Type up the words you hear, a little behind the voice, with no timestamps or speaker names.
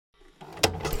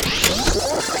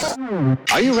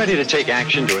Are you ready to take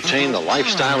action to attain the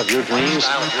lifestyle of your dreams?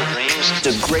 It's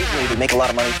a great way to make a lot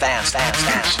of money fast.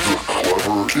 The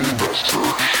Clever Investor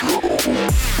Show.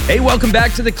 Hey, welcome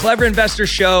back to the Clever Investor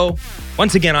Show.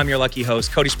 Once again, I'm your lucky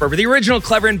host, Cody Sperber, the original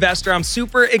Clever Investor. I'm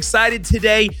super excited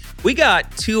today. We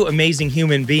got two amazing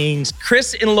human beings.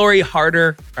 Chris and Lori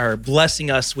Harder are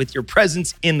blessing us with your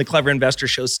presence in the Clever Investor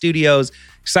Show studios.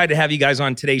 Excited to have you guys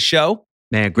on today's show.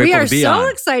 Man, grateful to be on. We are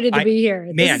so excited to be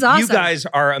here. This is awesome. You guys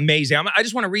are amazing. I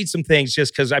just want to read some things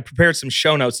just because I prepared some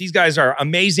show notes. These guys are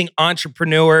amazing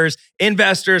entrepreneurs,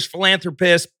 investors,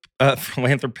 philanthropists.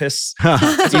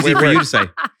 It's easy for you to say.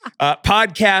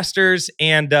 Podcasters,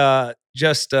 and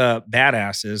just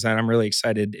badasses. And I'm really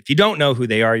excited. If you don't know who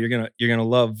they are, you're gonna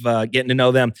love getting to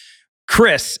know them.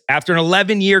 Chris, after an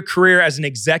 11-year career as an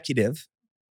executive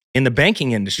in the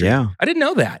banking industry. Yeah. I didn't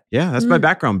know that. Yeah, that's my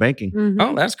background, banking. Mm-hmm.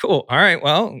 Oh, that's cool. All right.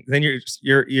 Well, then you're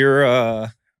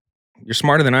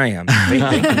smarter than I am.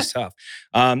 Banking is tough.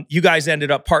 You guys ended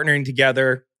up partnering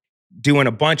together, doing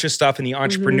a bunch of stuff in the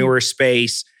entrepreneur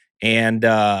space. And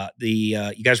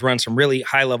you guys run some really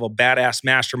high-level badass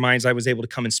masterminds. I was able to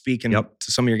come and speak to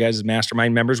some of your guys'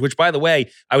 mastermind members, which, by the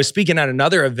way, I was speaking at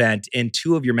another event, and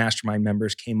two of your mastermind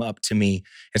members came up to me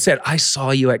and said, I saw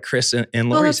you at Chris and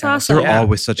Lori's house. Awesome. They're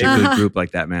always such a good group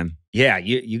like that, man. Yeah,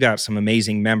 you got some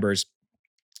amazing members.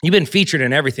 You've been featured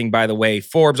in everything, by the way.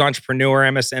 Forbes, Entrepreneur,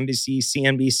 MSNBC,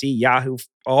 CNBC, Yahoo,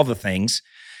 all the things.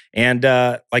 And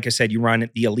like I said, you run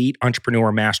the Elite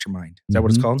Entrepreneur Mastermind. Is that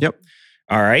what it's called? Yep.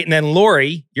 All right. And then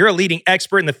Lori, you're a leading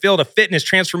expert in the field of fitness,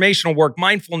 transformational work,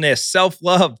 mindfulness,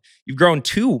 self-love. You've grown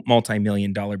 2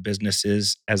 multi-million-dollar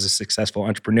businesses as a successful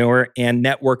entrepreneur and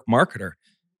network marketer.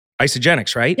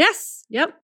 Isagenix, right? Yes.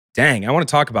 Yep. Dang, I want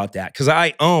to talk about that because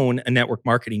I own a network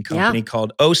marketing company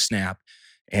called OSnap,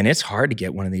 and it's hard to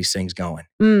get one of these things going.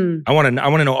 I want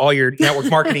to know all your network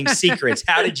marketing secrets.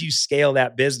 How did you scale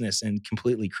that business and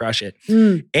completely crush it?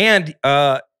 And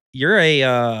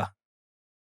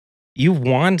you've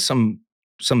won some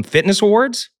fitness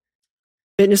awards?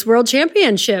 Fitness World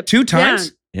Championship. 2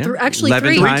 times? Yeah. Actually,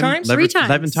 11 3 times. 3 times.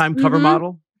 11-time cover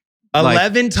model.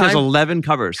 11 times. times? 11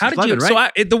 covers. How did 11, you?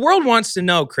 right? So the world wants to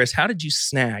know, Chris, how did you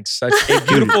snag such a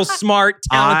beautiful, smart,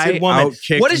 talented woman?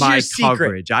 What is your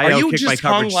secret? I Are you outkicked my just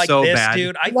hung coverage like so this, bad.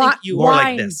 dude? I think you More are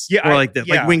like this. Yeah, More like this.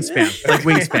 Like wingspan. Like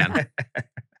wingspan.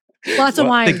 Lots of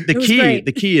wine.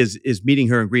 The key is meeting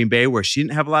her in Green Bay where she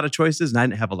didn't have a lot of choices and I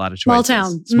didn't have a lot of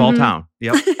choices. Small town.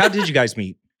 Yep. How did you guys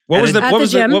meet? What was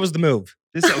the move?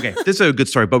 This is a good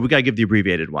story, but we got to give the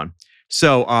abbreviated one.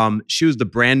 So she was the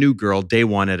brand new girl, day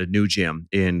one at a new gym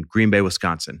in Green Bay,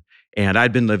 Wisconsin. And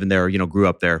I'd been living there, grew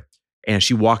up there. And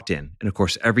she walked in. And of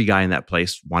course, every guy in that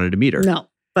place wanted to meet her.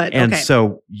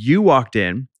 So you walked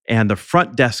in and the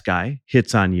front desk guy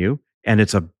hits on you and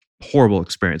it's a horrible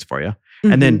experience for you.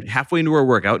 And then halfway into her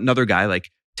workout, another guy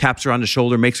taps her on the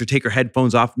shoulder, makes her take her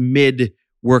headphones off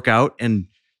mid-workout and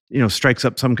strikes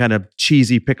up some kind of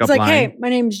cheesy pickup line. Hey, my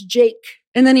name's Jake.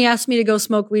 And then he asked me to go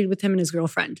smoke weed with him and his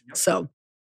girlfriend. So,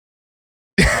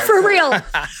 for real.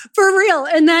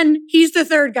 And then he's the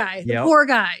third guy, the poor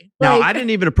guy. Now, I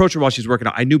didn't even approach her while she's working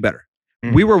out. I knew better.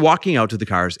 We were walking out to the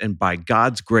cars and by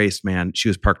God's grace, man, she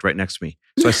was parked right next to me.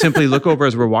 So I simply look over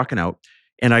as we're walking out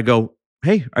and I go,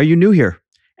 hey, are you new here?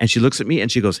 And she looks at me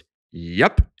and she goes,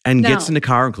 yep. And gets in the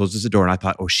car and closes the door. And I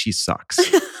thought, oh, she sucks.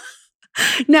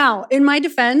 Now, in my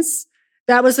defense,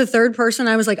 that was the third person.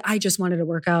 I was like, I just wanted to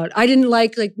work out. I didn't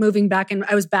like moving back in.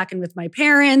 I was back in with my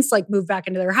parents, moved back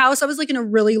into their house. I was in a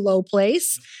really low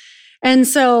place. And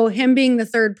so him being the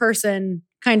third person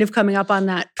kind of coming up on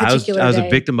that particular day. I was a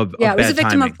victim of I was bad a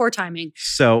victim timing. of poor timing.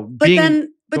 So,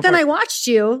 But then I watched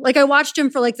you. I watched him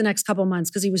for the next couple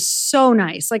months because he was so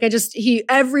nice.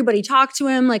 Everybody talked to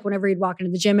him. Whenever he'd walk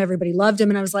into the gym, everybody loved him.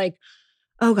 And I was like,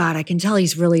 oh God, I can tell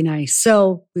he's really nice.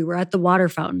 So we were at the water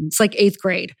fountain. It's 8th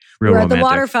grade. We were at the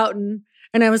water fountain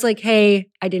and I was like, hey,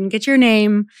 I didn't get your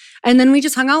name. And then we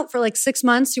just hung out for 6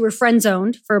 months. You were friend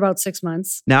zoned for about 6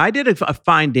 months. Now I did a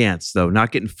fine dance though,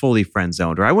 not getting fully friend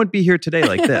zoned or I wouldn't be here today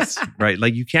like this, right?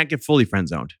 You can't get fully friend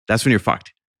zoned. That's when you're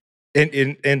fucked.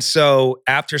 And so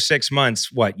after 6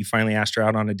 months, you finally asked her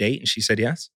out on a date and she said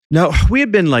yes? No, we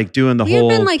had been doing the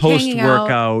whole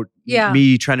post-workout, Yeah.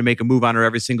 me trying to make a move on her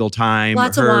every single time.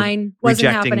 Lots of wine. Wasn't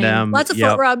rejecting happening. them. Lots of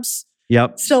foot rubs.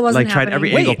 Yep. Still wasn't tried happening.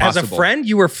 every angle As a possible. friend,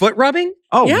 you were foot rubbing?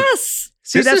 Oh, yes.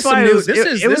 See, that's why it was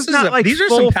not these are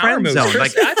full some power friend moves. zone.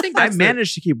 Chris, I think I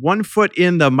managed to keep 1 foot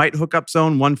in the might hook up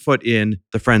zone, 1 foot in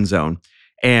the friend zone.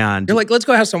 And you're let's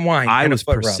go have some wine. I was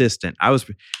persistent. I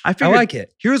figured, I like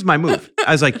it. Here's my move.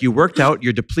 I was like, you worked out,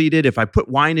 you're depleted. If I put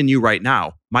wine in you right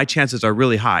now, my chances are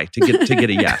really high to get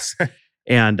a yes.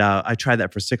 And I tried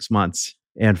that for 6 months.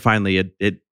 And finally, it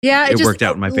just worked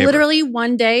out in my favor. Literally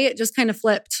one day, it just kind of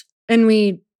flipped, and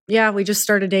we just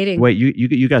started dating. Wait,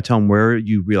 you got to tell them where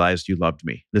you realized you loved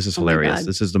me. This is Oh my hilarious. God.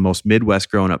 This is the most Midwest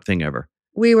growing up thing ever.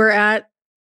 We were at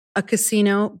a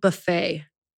casino buffet.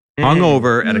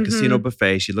 Hungover at a Mhm. casino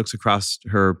buffet. She looks across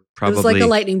her It was probably like a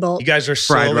lightning bolt. You guys are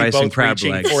Fried slowly rice and both crab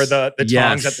reaching legs. for the Yes.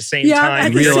 tongs at the same Yeah, time.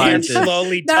 at the same Hands time.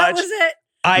 slowly That touch. was it.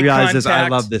 Eye realizes I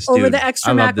contact. love this dude. Over the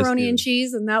extra I love this macaroni and dude.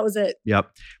 cheese, and that was it.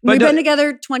 Yep. We've But been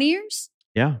together 20 years.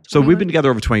 Yeah. So we've been together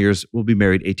over 20 years. We'll be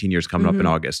married 18 years coming up in Mhm.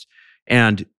 August.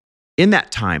 And in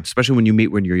that time, especially when you meet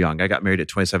when you're young, I got married at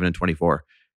 27 and 24,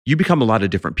 you become a lot of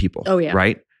different people. Oh, yeah.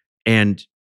 Right? And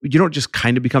you don't just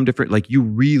kind of become different, like you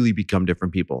really become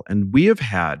different people. And we have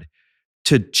had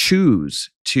to choose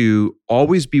to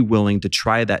always be willing to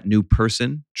try that new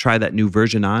person, try that new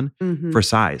version on Mhm. for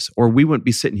size, or we wouldn't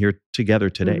be sitting here together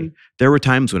today. Mhm. There were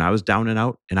times when I was down and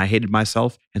out and I hated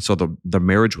myself. And so the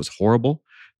marriage was horrible.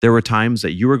 There were times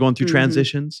that you were going through Mhm.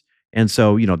 transitions. And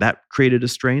so, that created a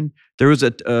strain. There was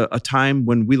a time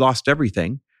when we lost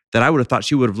everything that I would have thought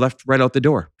she would have left right out the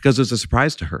door because it was a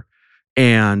surprise to her.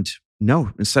 And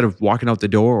no, instead of walking out the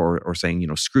door or saying,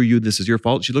 screw you, this is your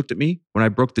fault, she looked at me when I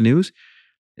broke the news.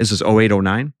 This is 08,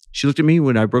 09. She looked at me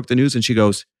when I broke the news and she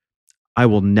goes, I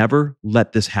will never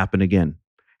let this happen again.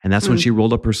 And that's when she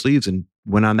rolled up her sleeves and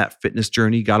went on that fitness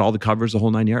journey, got all the covers, the whole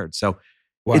 9 yards. So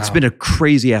it's Wow. been a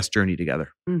crazy ass journey together.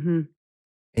 Mhm.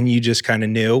 And you just kind of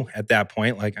knew at that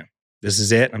point, like, this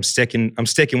is it. I'm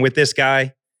sticking with this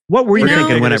guy. What were you You know-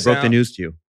 thinking when I Figure this broke the out. news to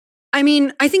you? I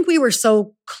mean, I think we were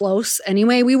so close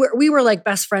anyway. We were like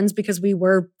best friends because we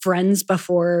were friends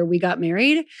before we got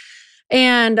married.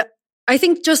 And I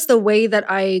think just the way that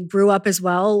I grew up as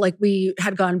well, like we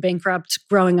had gone bankrupt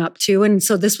growing up too. And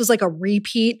so this was like a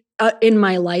repeat in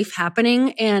my life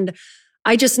happening. And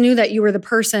I just knew that you were the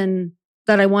person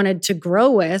that I wanted to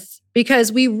grow with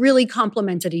because we really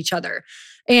complemented each other.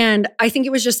 And I think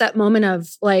it was just that moment of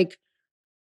like,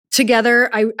 together,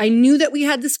 I knew that we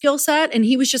had the skill set and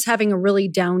he was just having a really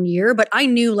down year, but I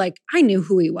knew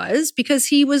who he was because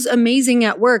he was amazing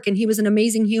at work and he was an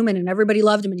amazing human and everybody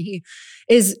loved him and he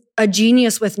is a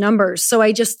genius with numbers. So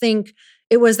I just think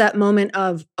it was that moment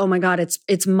of, oh my God,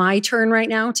 it's my turn right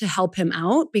now to help him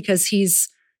out because he's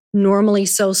normally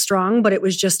so strong, but it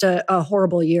was just a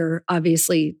horrible year,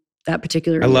 obviously, that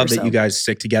particular year. I love that you guys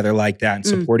stick together like that and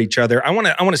support each other. I want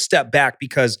to step back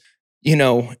because,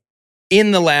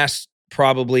 in the last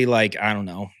probably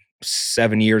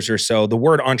 7 years or so, the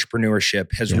word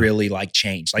entrepreneurship has really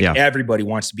changed. Everybody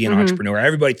wants to be an entrepreneur.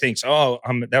 Everybody thinks, oh,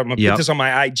 I'm going to put this on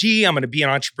my IG. I'm going to be an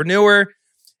entrepreneur.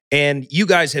 And you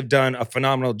guys have done a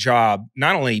phenomenal job,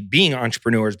 not only being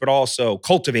entrepreneurs, but also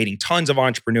cultivating tons of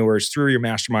entrepreneurs through your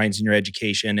masterminds and your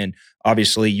education. And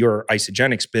obviously your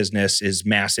Isagenix business is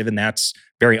massive and that's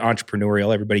very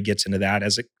entrepreneurial. Everybody gets into that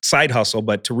as a side hustle,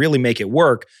 but to really make it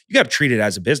work, you got to treat it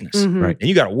as a business, Right. and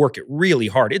you got to work it really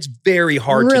hard. It's very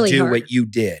hard Really to do hard. what you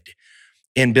did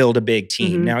and build a big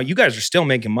team. Mhm. Now you guys are still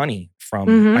making money from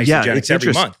Mhm. Isagenix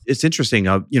every month. It's interesting.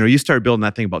 You started building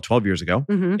that thing about 12 years ago,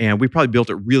 Mhm. and we probably built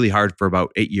it really hard for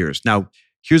about 8 years. Now,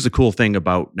 here's the cool thing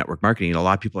about network marketing. A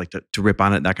lot of people like to rip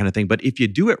on it, that kind of thing. But if you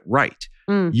do it right,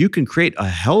 you can create a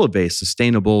hell of a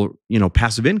sustainable,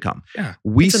 passive income. Yeah.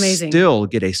 We It's amazing. still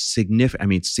get a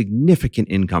significant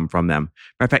income from them.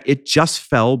 Matter of fact, it just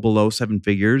fell below 7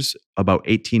 figures about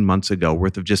 18 months ago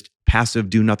worth of just passive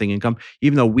do nothing income,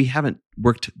 even though we haven't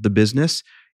worked the business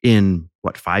in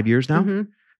 5 years now? Mhm.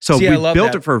 So See, I we love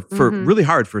built that. it for Mhm. really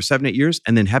hard for 7, 8 years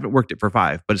and then haven't worked it for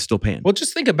 5, but it's still paying. Well,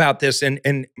 just think about this. And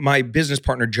my business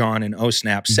partner, John in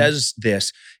OSNAP, says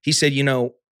this. He said,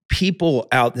 people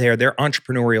out there, they're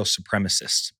entrepreneurial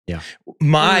supremacists. Yeah.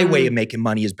 My way of making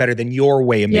money is better than your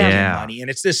way of making Yeah. money. And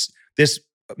it's this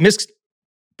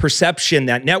misperception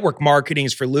that network marketing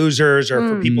is for losers or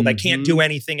for people that can't do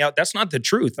anything else. That's not the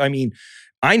truth. I mean,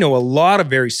 I know a lot of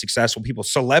very successful people,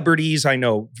 celebrities. I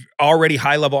know already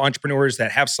high-level entrepreneurs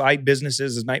that have side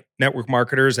businesses as network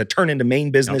marketers that turn into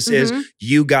main businesses. Mhm.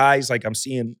 You guys, I'm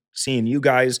seeing you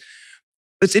guys.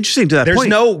 It's interesting to that There's point.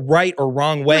 no right or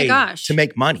wrong way gosh. to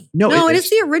make money. No, it-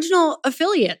 it's the original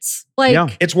affiliates.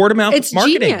 It's word of mouth It's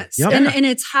marketing. genius. Yep. And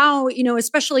it's how,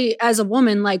 especially as a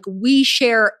woman, we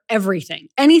share everything,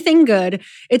 anything good.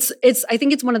 I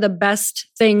think it's one of the best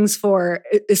things for,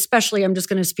 especially I'm just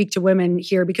going to speak to women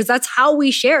here because that's how we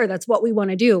share. That's what we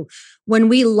want to do. When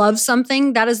we love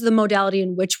something, that is the modality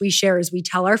in which we share is we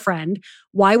tell our friend,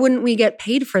 why wouldn't we get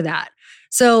paid for that?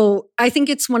 So I think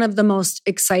it's one of the most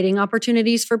exciting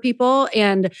opportunities for people.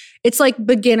 And it's like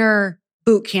beginner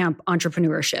boot camp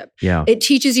entrepreneurship. Yeah. It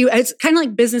teaches you, it's kind of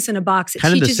like business in a box. It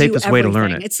Kind of the teaches safest you way to learn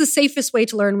everything. it. It's the safest way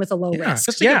to learn with a low risk.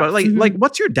 Just think about it. Mhm. Like,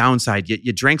 what's your downside?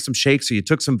 You drank some shakes or you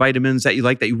took some vitamins that you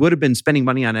like that you would have been spending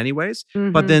money on anyways.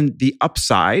 But Mhm. then the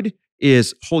upside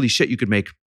is, holy shit, you could make,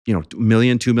 $1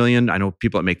 million, $2 million. I know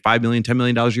people that make $5 million, $10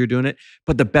 million a year doing it.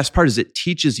 But the best part is it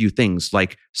teaches you things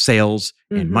like sales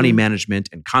and money Mhm. management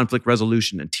and conflict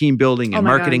resolution and team building Oh and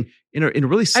my marketing in a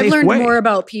really safe I've learned way. more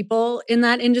about people in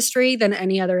that industry than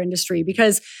any other industry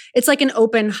because it's like an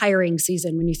open hiring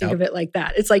season when you think of it like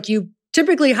that. It's like you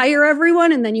typically hire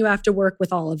everyone and then you have to work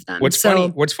with all of them. What's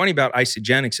funny about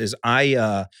Isagenix is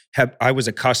I was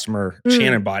a customer.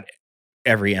 Shannon bought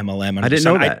every MLM. And I didn't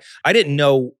know that. I didn't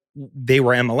know they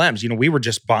were MLMs. We were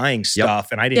just buying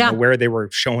stuff and I didn't know where they were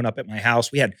showing up at my house.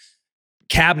 We had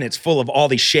cabinets full of all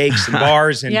these shakes and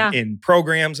bars and, and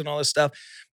programs and all this stuff.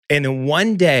 And then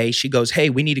one day she goes, hey,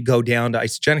 we need to go down to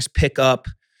Isagenix, pick up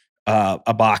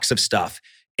a box of stuff.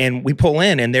 And we pull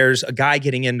in and there's a guy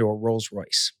getting into a Rolls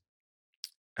Royce.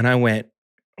 And I went,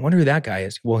 I wonder who that guy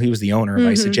is. Well, he was the owner of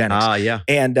Isagenix. Yeah.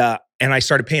 And I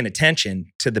started paying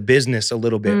attention to the business a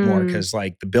little bit more because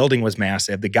like the building was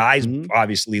massive. The guys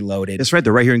obviously loaded. That's right.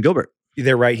 They're right here in Gilbert.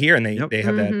 They're right here. And they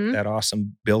have that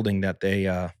awesome building that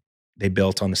they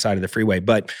built on the side of the freeway.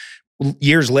 But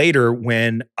years later,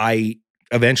 when I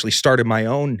eventually started my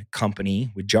own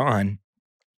company with John,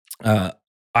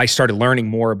 I started learning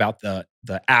more about the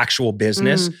actual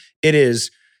business. It is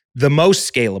the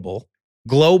most scalable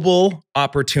global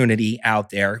opportunity out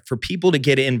there for people to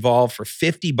get involved for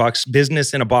 $50,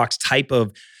 business in a box type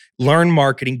of learn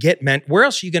marketing, where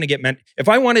else are you going to get if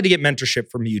I wanted to get mentorship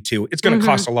from you two, it's going to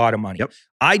cost a lot of money. Yep.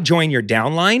 I join your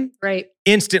downline. Right.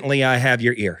 Instantly I have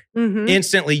your ear.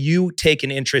 Instantly you take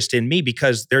an interest in me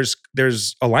because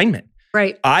there's alignment.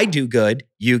 Right. I do good,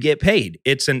 you get paid.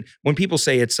 When people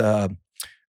say it's a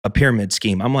pyramid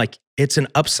scheme, I'm like, it's an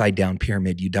upside down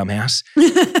pyramid, you dumbass.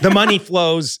 The money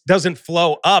doesn't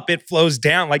flow up, it flows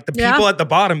down. Like the people at the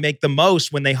bottom make the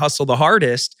most when they hustle the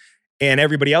hardest and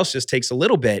everybody else just takes a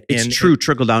little bit. It's true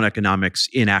trickle-down economics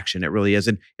in action. It really is.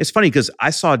 And it's funny because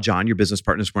I saw John, your business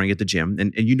partner, this morning at the gym,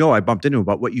 and I bumped into him.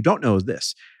 But what you don't know is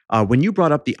this. When you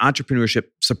brought up the entrepreneurship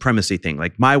supremacy thing,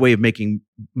 like my way of making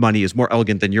money is more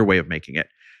elegant than your way of making it.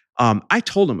 I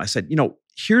told him, I said,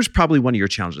 here's probably one of your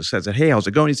challenges. I said, hey, how's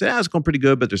it going? He said, it's going pretty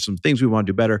good, but there's some things we want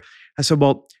to do better. I said,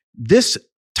 well, this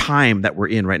time that we're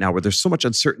in right now where there's so much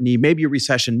uncertainty, maybe a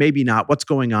recession, maybe not, what's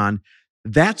going on?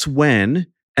 That's when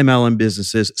MLM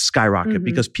businesses skyrocket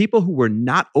because people who were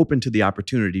not open to the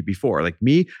opportunity before, like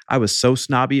me, I was so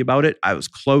snobby about it. I was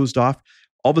closed off.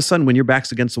 All of a sudden, when your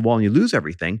back's against the wall and you lose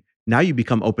everything, now you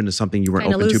become open to something you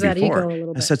weren't open to before. Ego a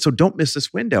little bit. I said, so don't miss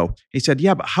this window. He said,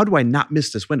 yeah, but how do I not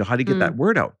miss this window? How do you get that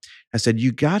word out? I said,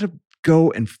 you got to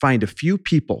go and find a few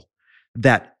people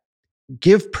that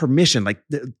give permission, like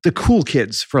the cool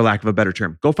kids, for lack of a better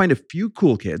term. Go find a few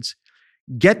cool kids,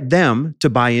 get them to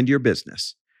buy into your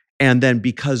business. And then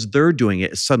because they're doing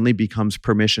it, it suddenly becomes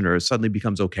permission or it suddenly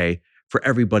becoms okay for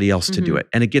everybody else to do it.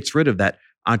 And it gets rid of that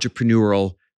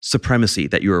entrepreneurial supremacy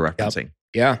that you were referencing.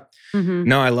 Yeah.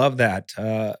 No, I love that.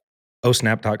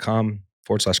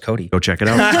 osnap.com/Cody. Go check it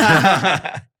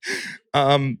out.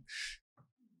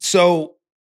 So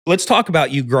let's talk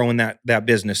about you growing that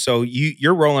business. So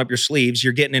you're rolling up your sleeves,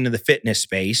 you're getting into the fitness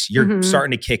space, you're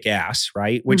starting to kick ass,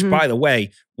 right? Which by the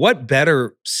way, what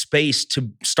better space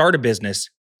to start a business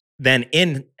than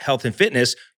in health and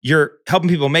fitness? You're helping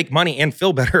people make money and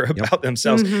feel better about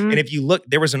themselves. And if you look,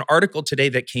 there was an article today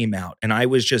that came out and I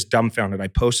was just dumbfounded. I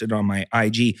posted it on my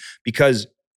IG because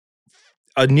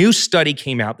a new study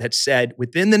came out that said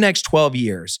within the next 12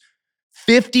 years,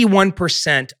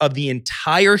 51% of the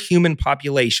entire human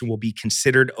population will be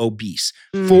considered obese.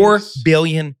 4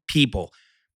 billion people,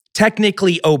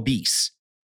 technically obese.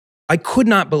 I could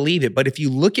not believe it. But if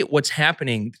you look at what's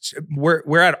happening,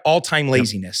 we're at all-time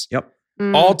laziness.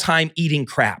 All-time eating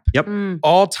crap.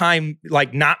 All-time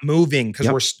like not moving because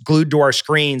we're glued to our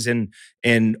screens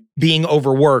and being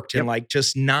overworked and like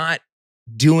just not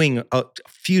doing a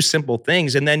few simple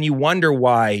things. And then you wonder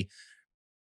why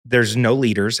there's no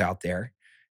leaders out there.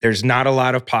 There's not a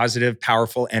lot of positive,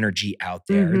 powerful energy out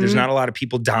there. There's not a lot of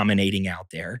people dominating out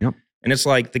there. And it's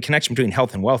like the connection between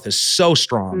health and wealth is so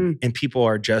strong and people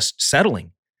are just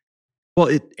settling.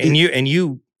 Well,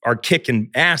 you are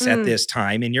kicking ass at this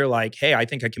time and you're like, hey, I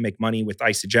think I can make money with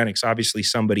Isagenix. Obviously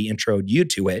somebody introed you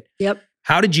to it.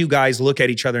 How did you guys look at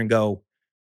each other and go,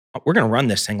 we're going to run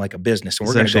this thing like a business and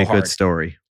we're going to go hard? A good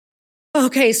story.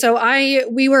 Okay. So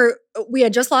we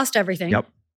had just lost everything.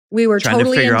 We were trying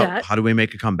totally to figure in out debt. how do we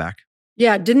make a comeback?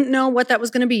 Yeah, didn't know what that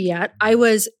was going to be yet. I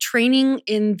was training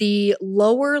in the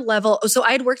lower level. So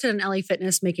I had worked at an LA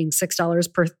Fitness making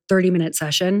 $6 per 30-minute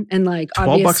session. And like,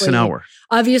 $12 an hour.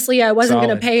 Obviously, I wasn't going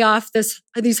Solid. to pay off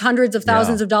these hundreds of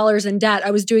thousands of dollars in debt.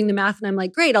 I was doing the math and I'm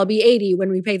like, great, I'll be 80 when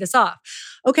we pay this off.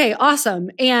 Okay, awesome.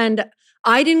 And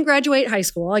I didn't graduate high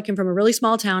school. I came from a really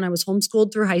small town. I was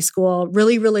homeschooled through high school,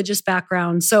 really religious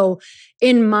background. So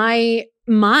in my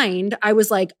mind, I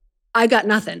was like, I got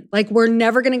nothing. Like, we're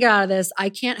never going to get out of this. I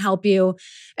can't help you.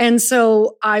 And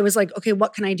so I was like, okay,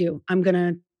 what can I do? I'm going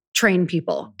to train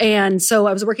people. And so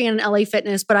I was working at an LA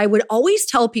Fitness, but I would always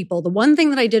tell people the one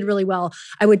thing that I did really well,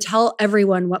 I would tell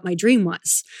everyone what my dream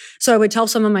was. So I would tell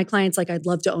some of my clients, like, I'd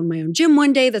love to own my own gym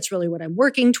one day. That's really what I'm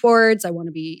working towards. I want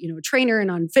to be, a trainer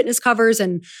and on fitness covers.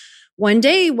 And one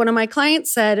day, one of my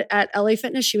clients said at LA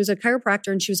Fitness, she was a chiropractor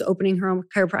and she was opening her own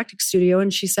chiropractic studio.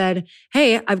 And she said,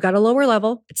 hey, I've got a lower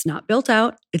level. It's not built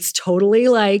out. It's totally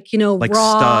like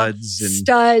raw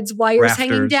studs, wires rafters.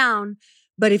 Hanging down.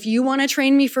 But if you want to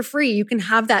train me for free, you can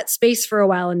have that space for a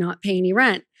while and not pay any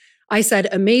rent. I said,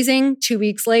 amazing. 2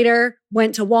 weeks later,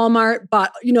 went to Walmart,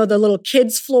 bought, the little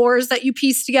kids' floors that you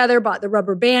piece together, bought the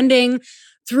rubber banding,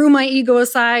 threw my ego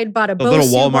aside, bought a The little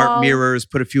Bose Walmart wall, mirrors,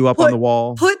 put a few up on the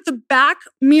wall. Put the back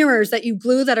mirrors that you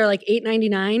glue that are like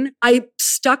 $8.99. I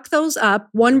stuck those up.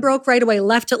 One broke right away,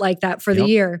 left it like that for the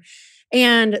year,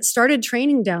 and started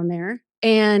training down there.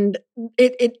 And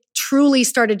it truly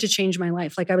started to change my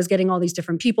life. Like, I was getting all these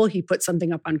different people. He put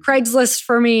something up on Craigslist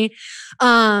for me.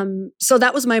 So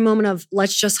that was my moment of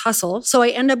let's just hustle. So I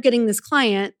end up getting this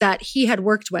client that he had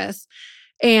worked with.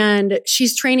 And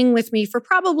she's training with me for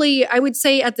probably, I would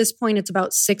say at this point, it's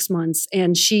about 6 months.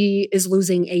 And she is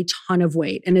losing a ton of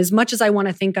weight. And as much as I want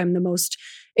to think I'm the most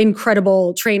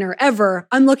incredible trainer ever,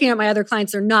 I'm looking at my other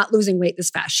clients, they're not losing weight this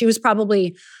fast. She was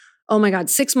probably,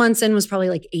 6 months in, was probably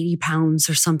like 80 pounds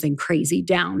or something crazy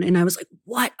down. And I was like,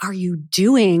 what are you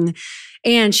doing?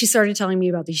 And she started telling me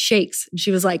about these shakes. And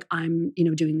she was like, I'm,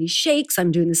 doing these shakes.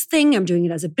 I'm doing this thing. I'm doing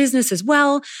it as a business as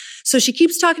well. So she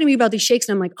keeps talking to me about these shakes.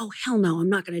 And I'm like, oh, hell no, I'm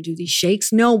not going to do these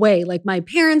shakes. No way. Like, my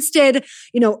parents did,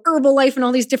 Herbalife and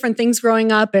all these different things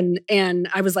growing up. And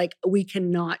I was like, we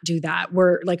cannot do that.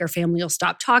 We're like, our family will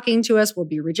stop talking to us. We'll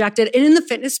be rejected. And in the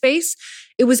fitness space,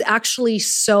 it was actually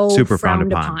so super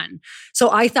frowned upon. So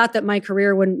I thought that my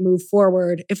career wouldn't move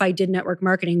forward if I did network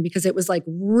marketing, because it was like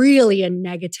really a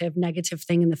negative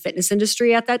thing in the fitness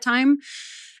industry at that time.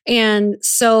 And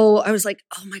so I was like,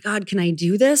 oh my God, can I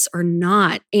do this or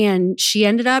not? And she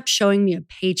ended up showing me a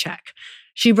paycheck.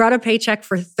 She brought a paycheck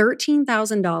for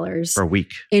 $13,000 for a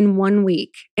week in 1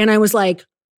 week. And I was like,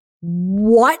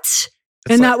 what?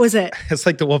 That was it. It's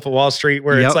like the Wolf of Wall Street,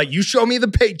 where it's like, you show me the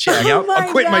paycheck. Oh my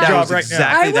I'll quit my God. job That was right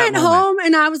exactly I that went moment. home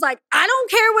and I was like, I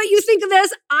don't care what you think of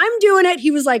this. I'm doing it.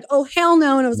 He was like, oh, hell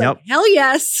no. And I was like, hell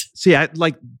yes. See, I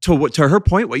like to her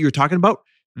point, what you were talking about,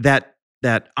 that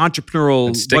entrepreneurial,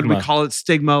 what do we call it,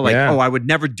 stigma? Like, I would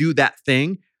never do that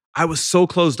thing. I was so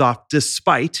closed off,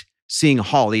 despite seeing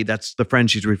Holly, that's the friend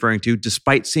she's referring to,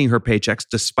 despite seeing her paychecks,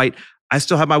 despite I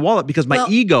still have my wallet, because my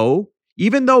ego,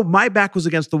 even though my back was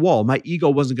against the wall, my ego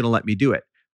wasn't going to let me do it.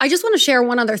 I just want to share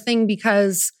one other thing,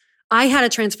 because I had a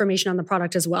transformation on the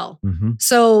product as well. Mm-hmm.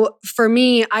 So for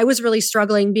me, I was really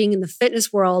struggling being in the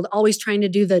fitness world, always trying to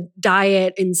do the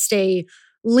diet and stay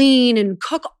lean and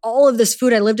cook all of this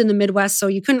food. I lived in the Midwest, so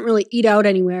you couldn't really eat out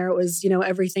anywhere. It was,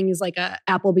 everything is like a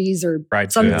Applebee's or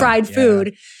fried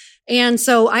food. And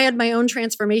so I had my own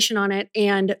transformation on it.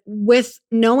 And with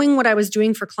knowing what I was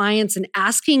doing for clients and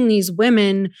asking these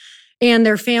women and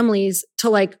their families to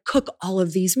like cook all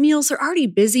of these meals, they're already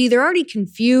busy, they're already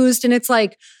confused. And it's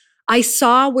like, I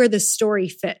saw where the story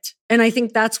fit. And I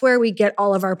think that's where we get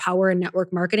all of our power in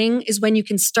network marketing, is when you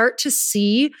can start to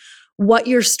see what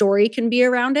your story can be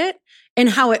around it and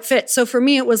how it fits. So for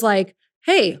me, it was like,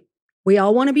 hey, we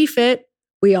all want to be fit.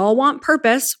 We all want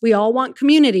purpose. We all want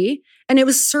community. And it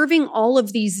was serving all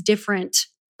of these different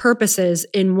purposes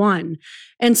in one.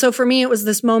 And so for me, it was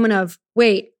this moment of,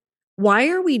 wait, why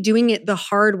are we doing it the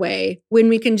hard way when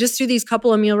we can just do these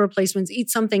couple of meal replacements,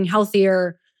 eat something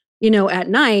healthier, at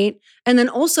night? And then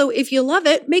also, if you love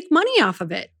it, make money off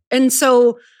of it. And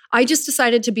so I just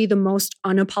decided to be the most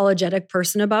unapologetic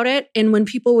person about it. And when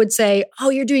people would say, oh,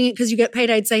 you're doing it because you get paid,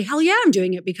 I'd say, hell yeah, I'm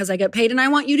doing it because I get paid and I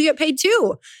want you to get paid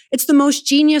too. It's the most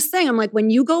genius thing. I'm like, when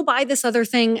you go buy this other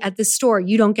thing at this store,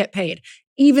 you don't get paid,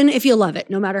 even if you love it,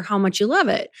 no matter how much you love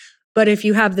it. But if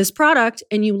you have this product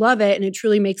and you love it and it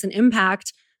truly makes an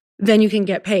impact, then you can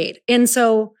get paid. And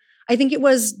so I think it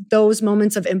was those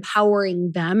moments of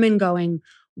empowering them and going,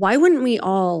 why wouldn't we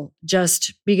all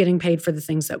just be getting paid for the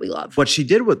things that we love? What she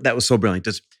did that was so brilliant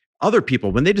is Other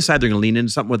people, when they decide they're going to lean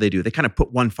into something, what they do, they kind of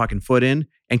put one fucking foot in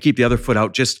and keep the other foot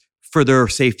out just for their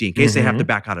safety in case they have to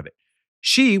back out of it.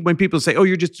 She, when people say, oh,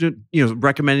 you're just doing,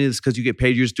 recommending this because you get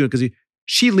paid, you're just doing it because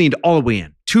she leaned all the way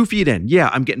in, 2 feet in. Yeah,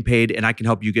 I'm getting paid and I can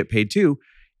help you get paid too.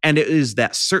 And it is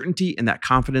that certainty and that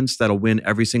confidence that'll win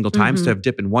every single time instead of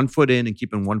dipping 1 foot in and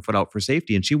keeping 1 foot out for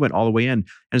safety. And she went all the way in. And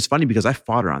it's funny because I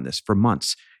fought her on this for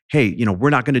months. Hey, we're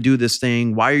not going to do this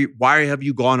thing. Why have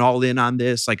you gone all in on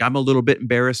this? Like, I'm a little bit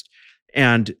embarrassed.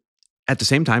 And at the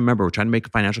same time, remember, we're trying to make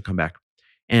a financial comeback.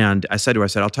 And I said to her,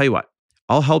 I'll tell you what,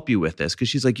 I'll help you with this. Because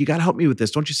she's like, you got to help me with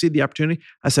this. Don't you see the opportunity?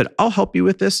 I said, I'll help you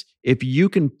with this if you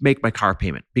can make my car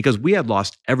payment. Because we had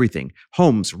lost everything,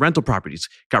 homes, rental properties,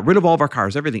 got rid of all of our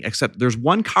cars, everything, except there's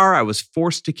one car I was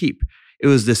forced to keep. It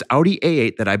was this Audi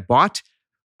A8 that I bought.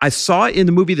 I saw it in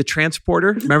the movie The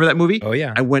Transporter. Remember that movie? Oh,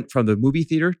 yeah. I went from the movie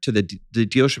theater to the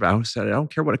dealership. I said, I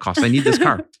don't care what it costs. I need this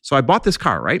car. So I bought this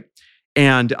car, right?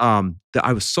 And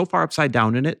I was so far upside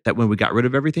down in it that when we got rid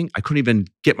of everything, I couldn't even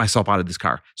get myself out of this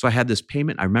car. So I had this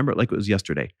payment. I remember it like it was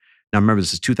yesterday. Now, remember,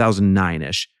 this is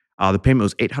 2009-ish. The payment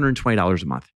was $820 a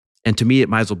month. And to me, it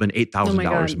might as well have been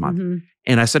 $8,000 a month.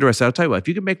 And I said to her, I'll tell you what, if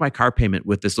you can make my car payment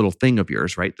with this little thing of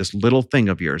yours, right? This little thing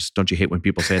of yours. Don't you hate when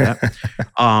people say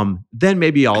that? Then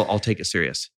maybe I'll take it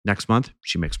serious. Next month,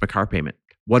 she makes my car payment.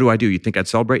 What do? You think I'd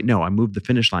celebrate? No, I moved the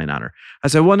finish line on her. I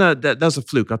said, well, no, that's a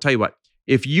fluke. I'll tell you what.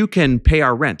 If you can pay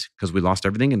our rent, because we lost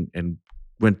everything and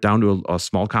went down to a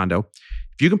small condo,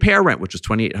 if you can pay our rent, which was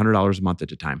 $2,800 a month at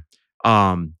the time,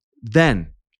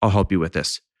 then I'll help you with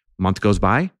this. A month goes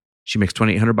by, she makes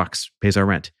 $2,800, pays our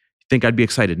rent. You think I'd be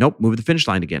excited? Nope, move the finish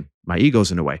line again. My ego's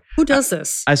in the way. Who does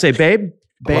this? I say, babe,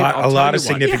 a lot of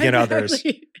significant others.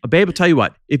 Babe, I'll tell you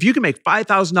what, if you can make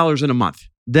 $5,000 in a month,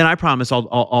 then I promise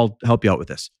I'll help you out with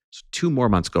this. So 2 more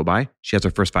months go by. She has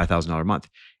her first $5,000 a month.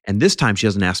 And this time she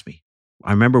doesn't ask me. I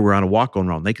remember we're on a walk going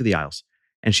around Lake of the Isles.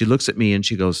 And she looks at me and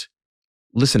she goes,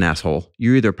 listen, asshole,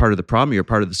 you're either part of the problem or you're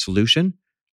part of the solution.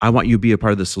 I want you to be a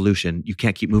part of the solution. You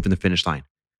can't keep moving the finish line.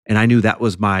 And I knew that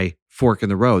was my fork in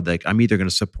the road. Like, I'm either going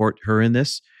to support her in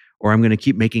this or I'm going to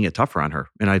keep making it tougher on her.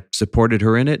 And I supported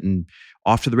her in it and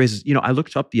off to the races. I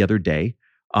looked up the other day.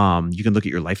 You can look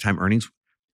at your lifetime earnings.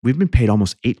 We've been paid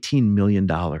almost $18 million.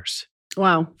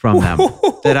 Wow. From them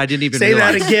that I didn't even say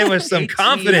realize. That again with some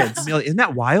confidence. Isn't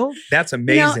that wild? That's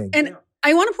amazing. And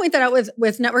I want to point that out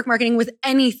with network marketing, with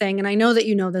anything. And I know that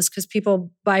you know this because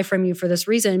people buy from you for this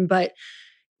reason. But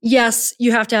yes,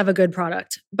 you have to have a good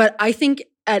product. But I think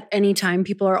at any time,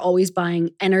 people are always buying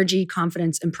energy,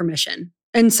 confidence, and permission.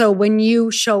 And so when you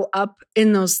show up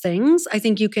in those things, I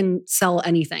think you can sell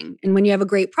anything. And when you have a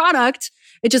great product,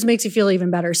 it just makes you feel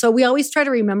even better. So we always try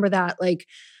to remember that, like,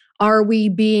 are we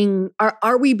being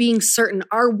certain?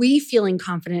 Are we feeling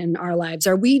confident in our lives?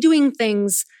 Are we doing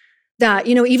things that,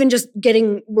 even just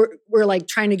we're like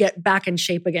trying to get back in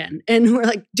shape again. And we're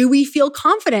like, do we feel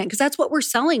confident? Because that's what we're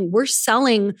selling.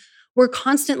 We're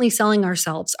constantly selling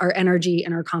ourselves, our energy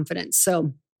and our confidence.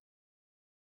 So.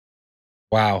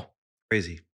 Wow.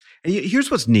 Crazy. And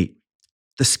here's what's neat.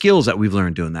 The skills that we've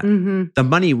learned doing that, the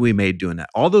money we made doing that,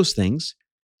 all those things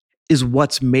is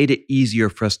what's made it easier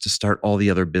for us to start all the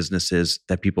other businesses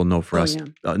that people know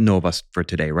know of us for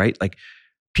today, right? Like,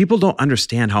 people don't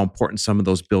understand how important some of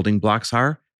those building blocks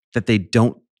are that they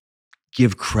don't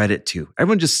give credit to.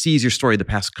 Everyone just sees your story the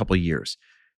past couple of years.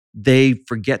 They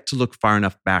forget to look far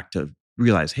enough back to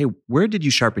realize, hey, where did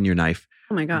you sharpen your knife?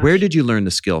 Oh my gosh. Where did you learn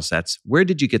the skill sets? Where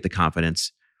did you get the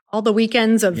confidence? All the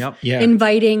weekends of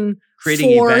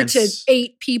Creating 4 events. to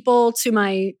 8 people to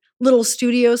my little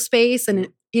studio space and,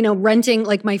 renting,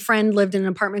 like, my friend lived in an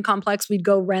apartment complex. We'd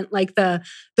go rent like the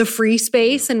free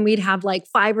space and we'd have like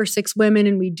 5 or 6 women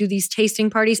and we'd do these tasting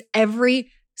parties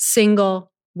every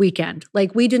single weekend.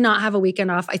 Like, we did not have a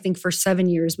weekend off, I think, for 7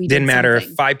 years. We didn't did matter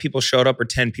something. if 5 people showed up or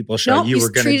 10 people showed up. You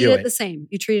were going to do it the same.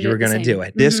 You treated you it were the same. going to do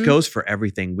it. This goes for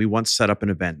everything. We once set up an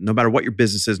event. No matter what your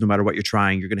business is, no matter what you're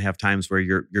trying, you're going to have times where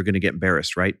you're going to get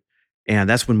embarrassed, right? And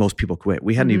that's when most people quit.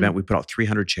 We had an event. We put out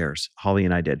 300 chairs. Holly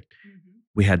and I did.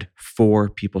 We had 4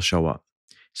 people show up.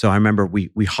 So I remember we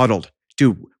huddled.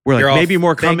 Dude, we're like, maybe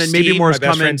more coming, maybe more's my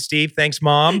best coming. friend Steve, thanks,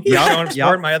 Mom. Showing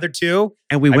support. My other 2.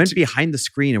 And we went behind the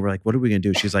screen and we're like, what are we going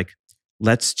to do? She's like,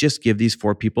 let's just give these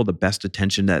 4 people the best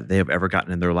attention that they have ever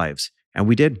gotten in their lives. And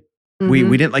we did. We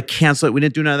didn't like cancel it. We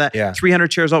didn't do none of that. Yeah. 300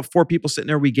 chairs out, 4 people sitting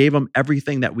there. We gave them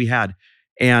everything that we had.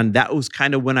 And that was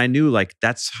kind of when I knew, like,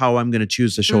 that's how I'm going to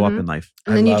choose to show up in life.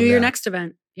 And then you do your next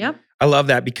event. Yep. I love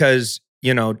that because,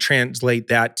 translate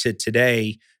that to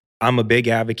today. I'm a big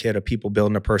advocate of people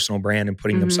building a personal brand and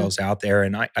putting Mhm. themselves out there.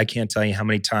 And I can't tell you how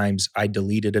many times I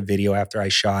deleted a video after I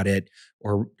shot it,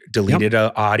 or deleted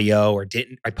a audio, or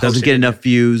I posted Doesn't get it. enough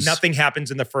views. Nothing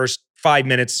happens in the first 5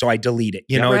 minutes, so I delete it.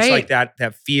 You Yeah. know, it's Right. like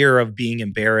that fear of being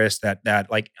embarrassed, that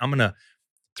like, I'm gonna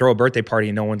throw a birthday party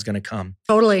and no one's gonna come.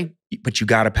 Totally. But you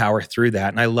got to power through that.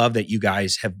 And I love that you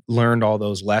guys have learned all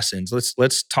those lessons.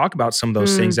 Let's talk about some of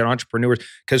those things that entrepreneurs,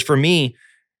 because for me,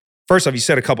 first off, you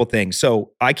said a couple things.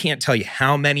 So I can't tell you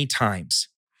how many times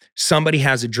somebody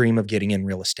has a dream of getting in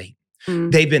real estate.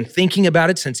 Mm. They've been thinking about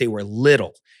it since they were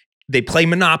little. They play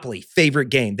Monopoly, favorite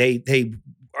game. They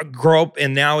grow up,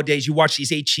 and nowadays you watch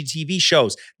these HGTV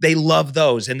shows. They love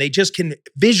those, and they just can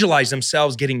visualize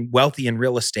themselves getting wealthy in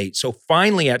real estate. So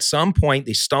finally, at some point,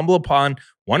 they stumble upon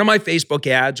one of my Facebook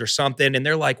ads or something, and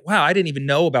they're like, wow, I didn't even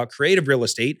know about creative real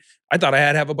estate. I thought I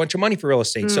had to have a bunch of money for real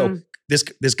estate. So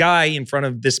this guy in front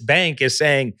of this bank is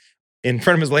saying, in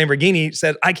front of his Lamborghini,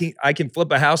 said, I can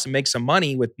flip a house and make some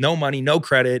money with no money, no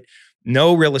credit,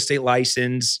 no real estate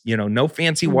license, no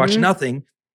fancy watch, nothing.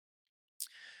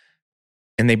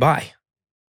 And they buy.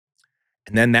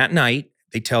 And then that night,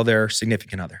 they tell their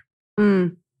significant other.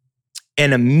 Mm.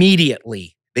 And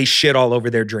immediately, they shit all over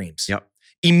their dreams. Yep.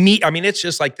 It's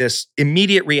just like this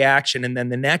immediate reaction. And then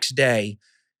the next day,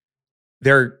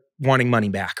 they're wanting money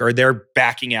back, or they're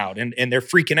backing out, and they're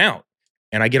freaking out.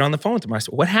 And I get on the phone with them. I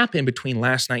said, what happened between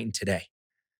last night and today?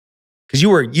 Because you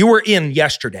were in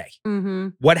yesterday. Mm-hmm.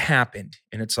 What happened?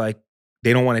 And it's like,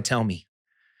 they don't want to tell me.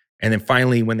 And then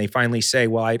finally, when they finally say,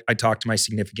 well, I talked to my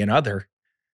significant other,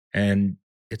 and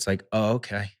it's like, oh,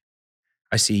 okay.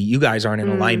 I see. You guys aren't in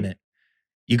alignment.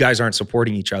 You guys aren't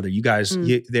supporting each other. You guys,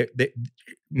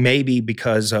 maybe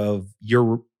because of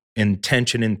your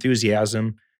intention,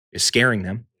 enthusiasm is scaring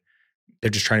them.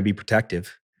 They're just trying to be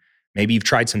protective. Maybe you've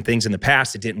tried some things in the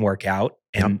past that didn't work out,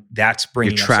 and that's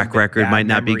bringing Your up track some record bad might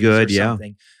not be memories or good. Yeah.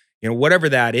 something. Whatever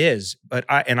that is. But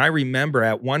I remember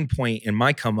at one point in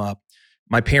my come up,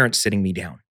 my parents sitting me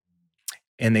down,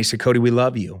 and they said, Cody, we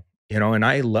love you. And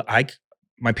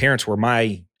my parents were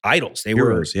my idols. They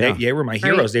Heroes, were, yeah. they were my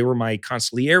heroes. Right. They were my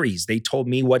consiglieres. They told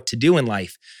me what to do in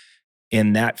life.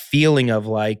 And that feeling of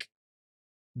like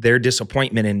their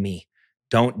disappointment in me,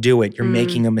 don't do it. You're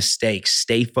making a mistake.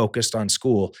 Stay focused on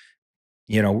school.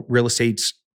 Real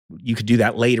estate's, you could do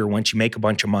that later once you make a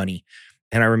bunch of money.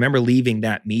 And I remember leaving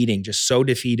that meeting just so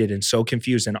defeated and so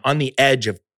confused and on the edge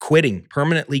of quitting,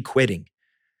 permanently quitting.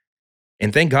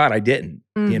 And thank God I didn't.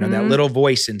 That little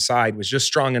voice inside was just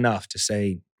strong enough to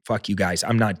say, fuck you guys.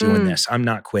 I'm not doing this. I'm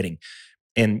not quitting.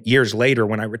 And years later,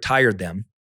 when I retired them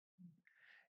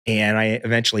and I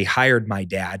eventually hired my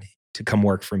dad to come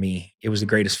work for me, it was the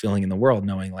greatest feeling in the world,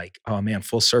 knowing like, oh man,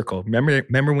 full circle.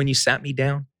 Remember when you sat me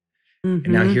down? And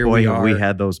now here Boy, we have are. we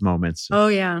had those moments. Oh,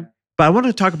 yeah. But I want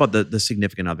to talk about the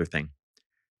significant other thing.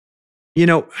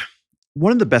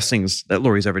 One of the best things that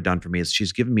Lori's ever done for me is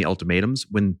she's given me ultimatums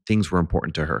when things were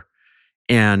important to her.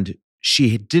 And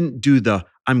she didn't do the,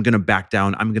 I'm going to back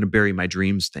down, I'm going to bury my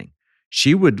dreams thing.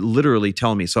 She would literally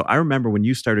tell me. So I remember when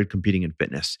you started competing in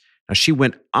fitness. Now she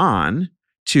went on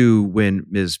to win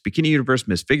Ms. Bikini Universe,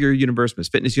 Ms. Figure Universe, Ms.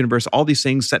 Fitness Universe, all these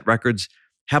things, set records,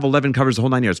 have 11 covers the whole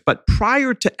 9 years. But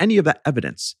prior to any of that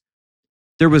evidence,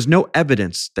 there was no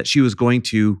evidence that she was going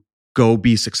to go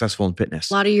be successful in fitness.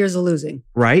 A lot of years of losing.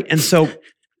 Right? And so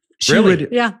she Really? would,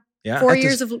 Yeah. Yeah. 4 That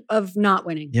years of not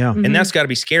winning. Yeah. Mhm. And that's got to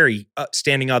be scary,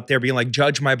 standing up there being like,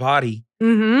 judge my body,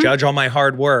 Mhm. judge all my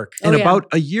hard work. and Oh, yeah. about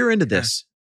a year into this,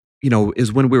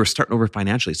 is when we were starting over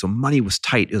financially. So money was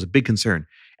tight. It was a big concern.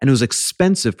 And it was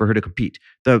expensive for her to compete.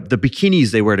 The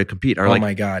bikinis they wear to compete are Oh like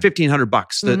my God.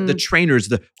 $1,500. The Mhm. trainers,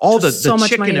 all the So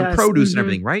much money chicken to and us. produce Mhm. and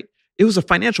everything, right? It was a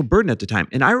financial burden at the time.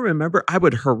 And I remember I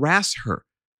would harass her.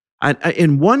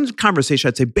 In one conversation,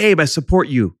 I'd say, babe, I support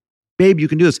you. Babe, you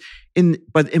can do this.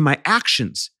 But in my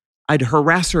actions, I'd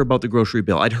harass her about the grocery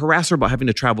bill. I'd harass her about having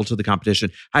to travel to the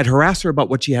competition. I'd harass her about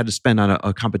what she had to spend on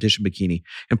a competition bikini.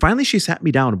 And finally, she sat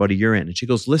me down about a year in and she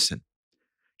goes, listen,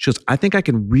 she goes, I think I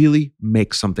can really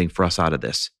make something for us out of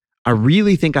this. I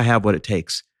really think I have what it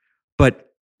takes. But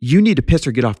you need to piss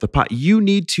or get off the pot. You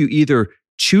need to either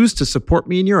choose to support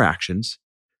me in your actions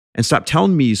and stop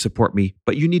telling me you support me,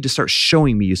 but you need to start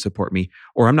showing me you support me,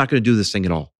 or I'm not going to do this thing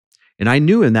at all. And I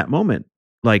knew in that moment,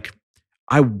 like,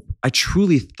 I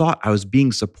truly thought I was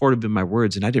being supportive in my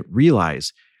words, and I didn't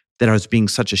realize that I was being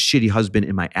such a shitty husband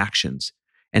in my actions.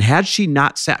 And had she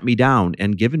not sat me down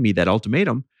and given me that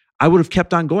ultimatum, I would have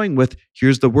kept on going with,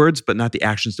 here's the words, but not the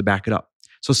actions to back it up.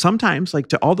 So sometimes, like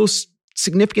to all those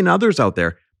significant others out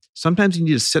there, sometimes you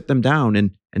need to sit them down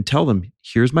and tell them,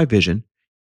 here's my vision.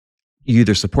 You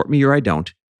either support me or I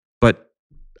don't, but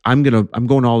I'm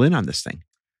going all in on this thing.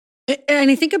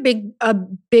 And I think a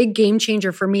big game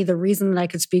changer for me, the reason that I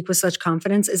could speak with such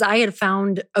confidence is I had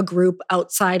found a group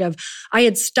outside of, I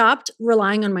had stopped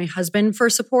relying on my husband for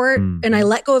support and I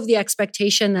let go of the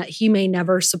expectation that he may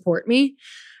never support me.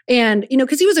 And,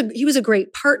 because he was a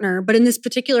great partner, but in this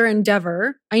particular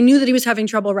endeavor, I knew that he was having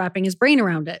trouble wrapping his brain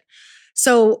around it.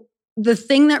 So the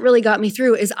thing that really got me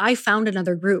through is I found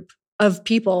another group of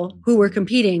people who were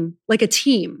competing like a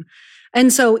team.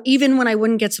 And so even when I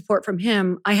wouldn't get support from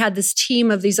him, I had this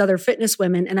team of these other fitness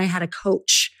women and I had a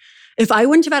coach. If I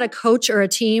wouldn't have had a coach or a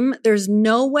team, there's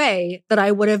no way that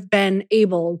I would have been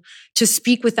able to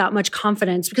speak with that much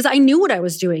confidence because I knew what I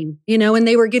was doing, and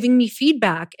they were giving me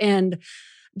feedback. And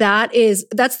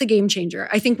that's the game changer.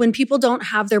 I think when people don't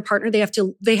have their partner, they have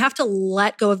to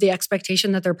let go of the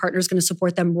expectation that their partner is going to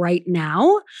support them right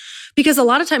now, because a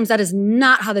lot of times that is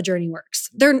not how the journey works.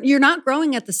 You're not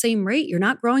growing at the same rate. You're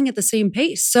not growing at the same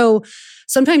pace. So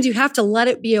sometimes you have to let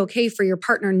it be okay for your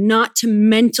partner not to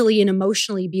mentally and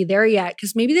emotionally be there yet,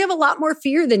 because maybe they have a lot more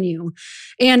fear than you.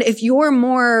 And if you're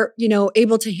more,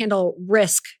 able to handle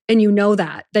risk and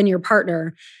that than your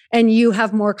partner, and you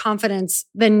have more confidence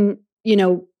than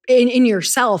in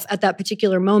yourself at that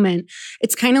particular moment,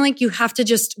 it's kind of like you have to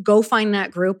just go find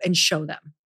that group and show them.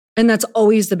 And that's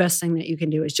always the best thing that you can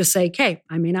do is just say, okay,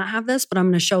 I may not have this, but I'm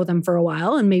going to show them for a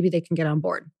while and maybe they can get on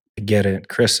board. I get it.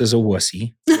 Chris is a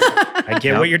wussy. I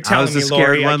get what you're telling me, I was the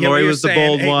scared Lori. one. Lori was the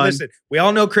bold one. Listen, we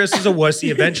all know Chris is a wussy.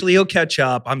 Eventually he'll catch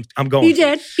up. I'm going.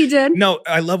 He did. No,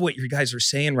 I love what you guys are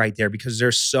saying right there, because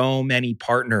there's so many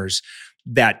partners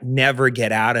that never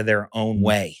get out of their own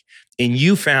way. And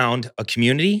you found a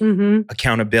community,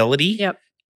 accountability. Yep.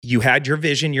 You had your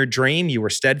vision, your dream. You were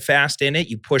steadfast in it.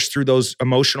 You pushed through those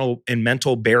emotional and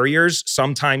mental barriers,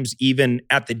 sometimes even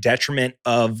at the detriment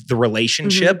of the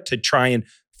relationship to try and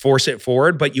force it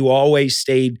forward. But you always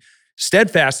stayed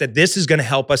steadfast that this is going to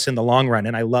help us in the long run.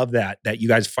 And I love that you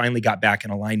guys finally got back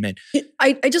in alignment.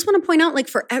 I just want to point out, like,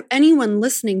 for anyone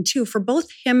listening too, for both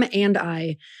him and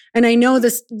I know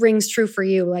this rings true for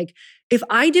you, like, if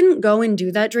I didn't go and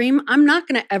do that dream, I'm not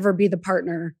going to ever be the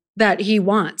partner that he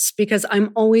wants, because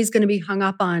I'm always going to be hung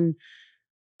up on,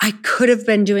 I could have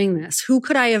been doing this. Who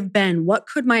could I have been? What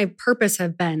could my purpose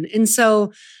have been? And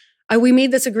so we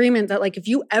made this agreement that, like, if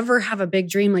you ever have a big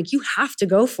dream, like, you have to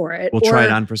go for it. We'll try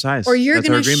it on for size. Or you're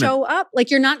going to show up.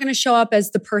 Like, you're not going to show up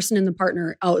as the person and the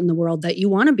partner out in the world that you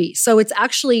want to be. So it's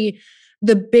actually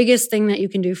the biggest thing that you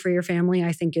can do for your family,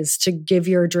 I think, is to give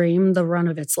your dream the run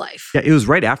of its life. Yeah, it was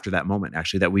right after that moment,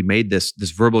 actually, that we made this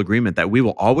verbal agreement that we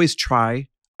will always try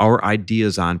our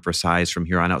ideas on for size from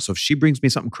here on out. So if she brings me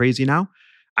something crazy now,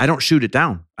 I don't shoot it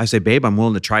down. I say, babe, I'm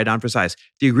willing to try it on for size.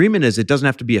 The agreement is it doesn't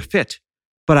have to be a fit,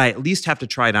 but I at least have to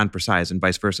try it on for size, and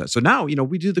vice versa. So now,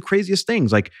 we do the craziest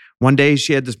things. Like one day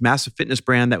she had this massive fitness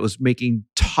brand that was making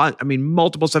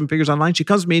multiple 7 figures online. She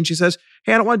comes to me and she says,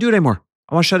 hey, I don't want to do it anymore.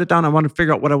 I want to shut it down. I want to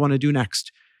figure out what I want to do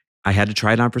next. I had to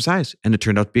try it on for size, and it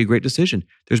turned out to be a great decision.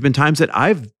 There's been times that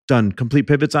I've done complete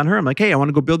pivots on her. I'm like, hey, I want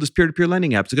to go build this peer-to-peer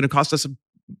lending app. It's going to cost us,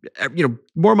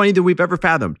 more money than we've ever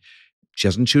fathomed. She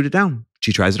doesn't shoot it down.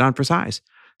 She tries it on for size.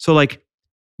 So like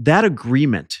that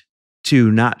agreement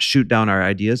to not shoot down our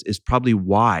ideas is probably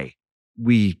why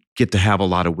we get to have a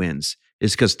lot of wins.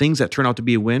 Is because things that turn out to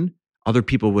be a win, other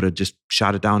people would have just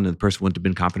shot it down and the person wouldn't have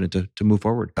been confident to move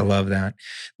forward. I love that.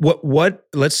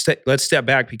 Let's step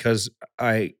back, because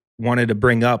I wanted to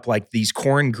bring up like these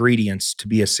core ingredients to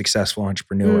be a successful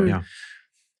entrepreneur. Yeah.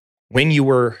 When you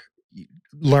were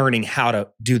learning how to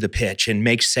do the pitch and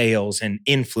make sales and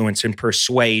influence and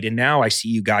persuade, and now I see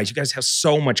you guys have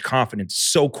so much confidence.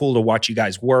 So cool to watch you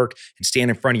guys work and stand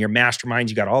in front of your masterminds.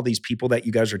 You got all these people that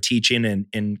you guys are teaching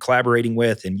and collaborating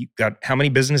with, and you got, how many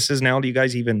businesses now do you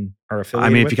guys even are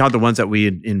affiliated with? If you count the ones that we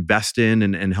invest in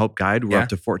and help guide, we're up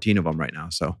to 14 of them right now.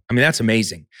 So, that's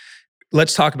amazing.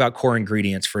 Let's talk about core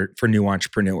ingredients for new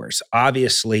entrepreneurs.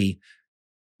 Obviously,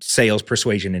 sales,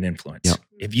 persuasion, and influence. Yep.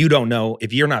 If you don't know,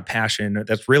 if you're not passionate,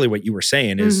 that's really what you were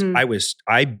saying is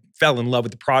I fell in love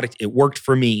with the product. It worked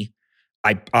for me.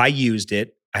 I used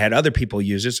it. I had other people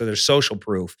use it. So there's social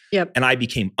proof. Yep. And I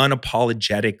became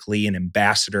unapologetically an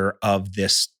ambassador of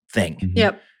this thing. Mm-hmm.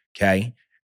 Yep. Okay.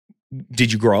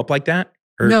 Did you grow up like that?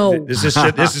 Or No. This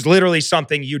is literally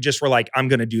something you just were like, I'm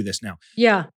going to do this now.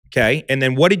 Yeah. Okay. And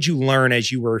then what did you learn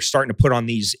as you were starting to put on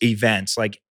these events?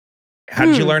 Like, how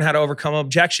did you learn how to overcome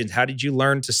objections? How did you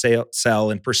learn to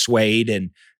sell and persuade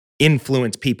and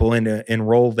influence people into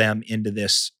enroll them into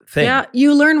this thing? Yeah.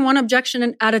 You learn one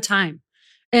objection at a time.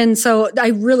 And so I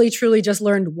really, truly just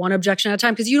learned one objection at a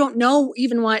time because you don't know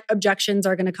even what objections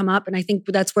are going to come up. And I think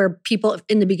that's where people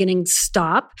in the beginning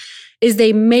stop, is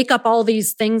they make up all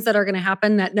these things that are going to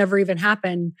happen that never even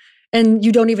happen. And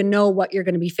you don't even know what you're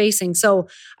going to be facing. So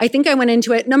I think I went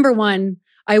into it. Number one,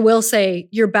 I will say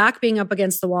your back being up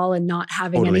against the wall and not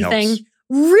having Totally anything helps.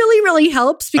 really, really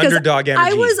helps because Underdog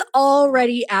energy. I was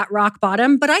already at rock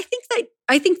bottom. But I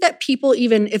think that people,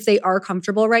 even if they are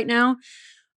comfortable right now,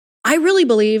 I really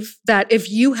believe that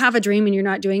if you have a dream and you're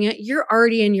not doing it, you're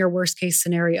already in your worst case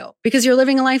scenario because you're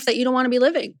living a life that you don't want to be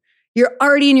living. You're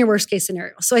already in your worst case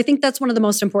scenario. So I think that's one of the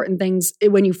most important things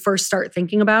when you first start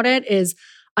thinking about it is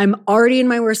I'm already in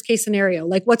my worst case scenario.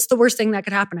 Like, what's the worst thing that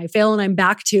could happen? I fail and I'm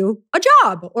back to a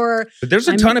job, or But there's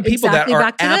a I'm ton of people exactly that are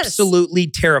back to this. absolutely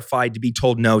terrified to be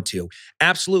told no to,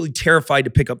 absolutely terrified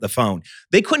to pick up the phone.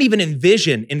 They couldn't even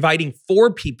envision inviting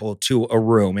 4 people to a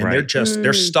room, and Right.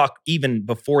 they're stuck even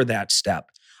before that step.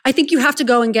 I think you have to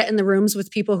go and get in the rooms with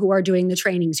people who are doing the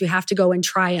trainings. You have to go and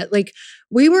try it. Like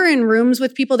we were in rooms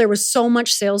with people. There was so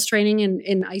much sales training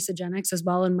in Isagenix as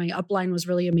well. And my upline was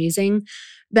really amazing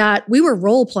that we were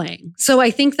role playing. So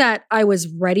I think that I was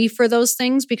ready for those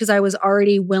things because I was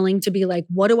already willing to be like,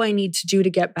 what do I need to do to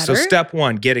get better? So step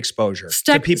 1, get exposure to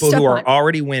Step people who are one.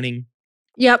 already winning,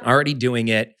 Yep. already doing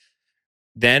it.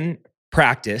 Then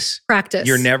practice. Practice.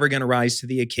 You're never going to rise to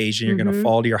the occasion. You're going to Mhm.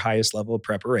 fall to your highest level of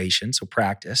preparation. So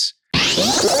practice.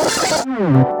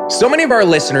 So many of our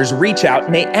listeners reach out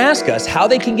and they ask us how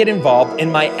they can get involved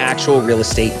in my actual real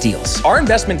estate deals. Our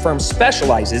investment firm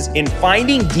specializes in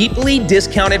finding deeply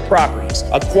discounted properties,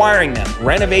 acquiring them,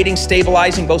 renovating,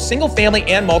 stabilizing both single family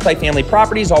and multifamily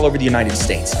properties all over the United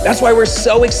States. That's why we're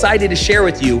so excited to share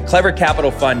with you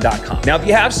clevercapitalfund.com. Now, if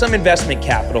you have some investment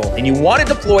capital and you want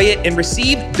to deploy it and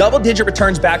receive double-digit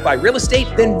returns backed by real estate,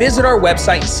 then visit our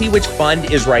website and see which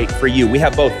fund is right for you. We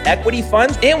have both equity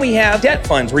funds and we have debt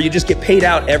funds where you just get paid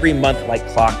out every month like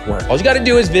clockwork. All you got to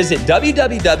do is visit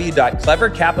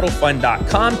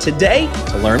www.clevercapitalfund.com today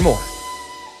to learn more.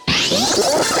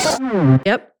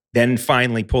 Yep. Then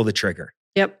finally pull the trigger.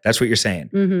 Yep. That's what you're saying.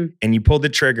 Mm-hmm. And you pulled the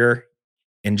trigger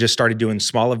and just started doing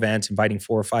small events, inviting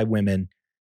 4 or 5 women,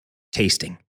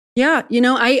 tasting. Yeah. You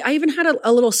know, I even had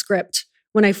a little script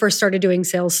when I first started doing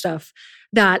sales stuff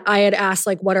that I had asked,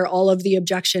 like, what are all of the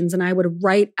objections? And I would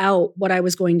write out what I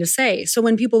was going to say. So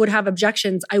when people would have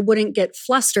objections, I wouldn't get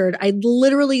flustered. I'd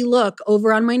literally look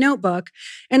over on my notebook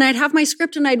and I'd have my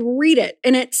script and I'd read it.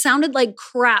 And it sounded like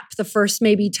crap the first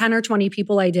maybe 10 or 20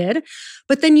 people I did,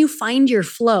 but then you find your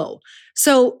flow.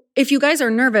 So if you guys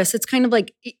are nervous, it's kind of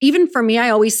like, even for me, I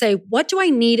always say, what do I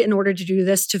need in order to do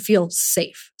this to feel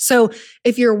safe? So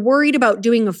if you're worried about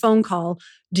doing a phone call,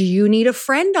 do you need a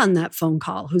friend on that phone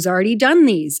call who's already done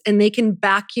these and they can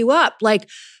back you up? Like,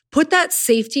 put that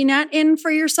safety net in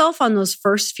for yourself on those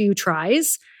first few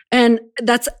tries. And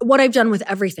that's what I've done with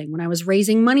everything. When I was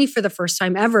raising money for the first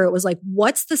time ever, it was like,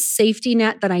 what's the safety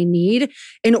net that I need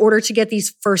in order to get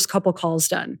these first couple calls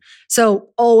done? So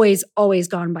always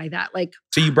gone by that. Like,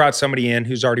 So you brought somebody in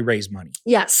who's already raised money.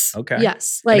 yes. Okay.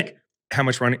 Yes. And Like how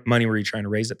much money were you trying to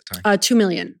raise at the time? $2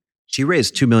 million. She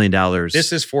raised $2 million.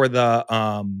 This is for the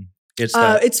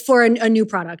It's for a new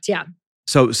product. Yeah.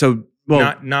 so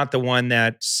well, not the one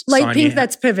that's Light Sonia pink had-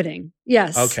 that's pivoting.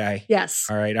 Yes. Okay. Yes.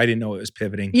 All right. I didn't know it was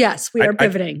pivoting. Yes, we I- are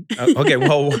pivoting. Okay.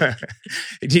 Well,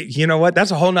 you know what?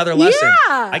 That's a whole nother lesson.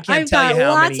 Yeah. I can't I've tell you got how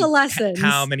lots many, of lessons.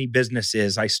 how many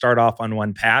businesses I start off on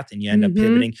one path and you end up Mhm.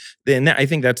 pivoting. Then I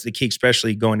think that's the key,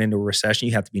 especially going into a recession.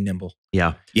 You have to be nimble.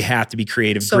 yeah. You have to be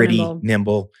creative, So gritty, nimble.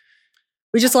 nimble.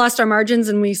 We just lost our margins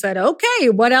and we said, okay,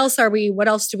 what else do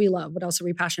we love? What else are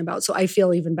we passionate about? So I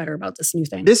feel even better about this new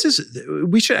thing.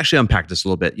 We should actually unpack this a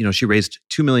little bit. You know, she raised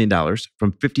 $2 million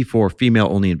from 54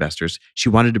 female-only investors. She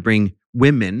wanted to bring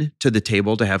women to the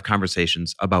table to have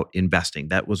conversations about investing.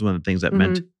 That was one of the things that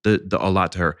meant a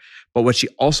lot to her. But what she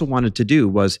also wanted to do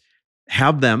was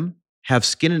have them have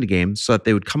skin in the game so that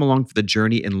they would come along for the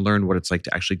journey and learn what it's like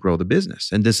to actually grow the business.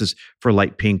 And this is for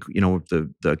Light Pink, you know,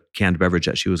 the canned beverage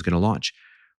that she was going to launch.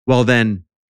 Well, then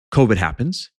COVID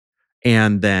happens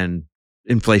and then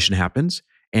inflation happens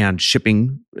and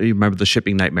shipping, you remember the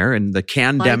shipping nightmare and the Supply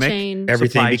pandemic. chain.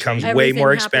 Everything Supply becomes chain. way Everything more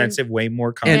happened. expensive, way more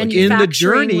And complicated. in the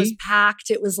Manufacturing journey- was packed.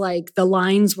 It was like the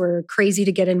lines were crazy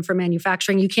to get in for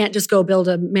manufacturing. You can't just go build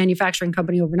a manufacturing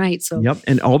company overnight. So Yep.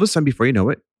 And all of a sudden, before you know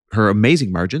it, her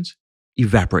amazing margins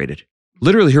evaporated.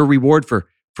 Literally, her reward for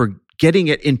getting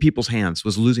it in people's hands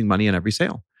was losing money on every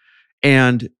sale.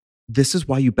 And this is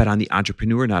why you bet on the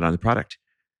entrepreneur, not on the product.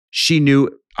 She knew,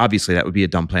 obviously, that would be a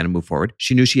dumb plan to move forward.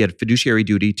 She knew she had a fiduciary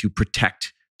duty to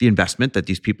protect the investment that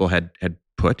these people had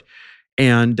put.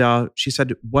 And she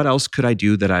said, what else could I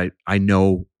do that I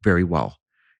know very well?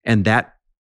 And that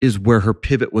is where her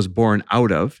pivot was born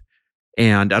out of.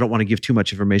 And I don't want to give too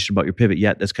much information about your pivot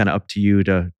yet. That's kind of up to you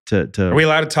to. Are we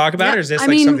allowed to talk about it, or is this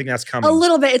something that's coming? A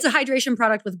little bit. It's a hydration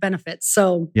product with benefits.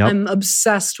 So I'm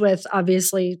obsessed with,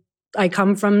 obviously, I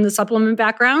come from the supplement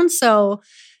background. So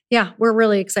yeah, we're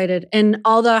really excited. And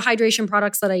all the hydration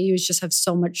products that I use just have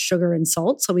so much sugar and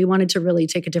salt. So we wanted to really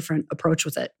take a different approach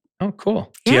with it. Oh,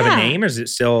 cool. Do you have a name, or is it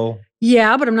still?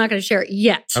 Yeah, but I'm not going to share it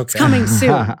yet. Okay. It's coming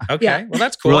soon. Okay. Yeah. Well,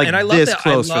 that's cool. We're like and I love this that.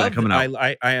 close for that coming out.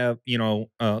 I have,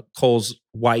 Cole's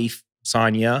wife,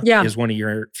 Sonia, is one of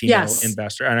your female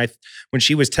investors. And when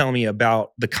she was telling me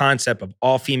about the concept of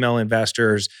all female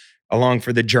investors along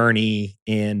for the journey,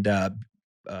 and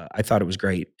I thought it was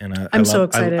great. And I'm so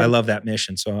excited. I love that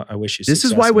mission. So I wish you success.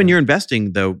 This is why when you're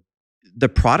investing, though, the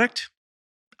product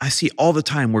I see all the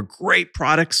time where great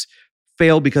products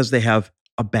fail because they have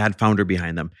a bad founder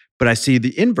behind them. But I see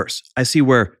the inverse. I see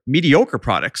where mediocre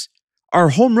products are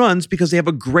home runs because they have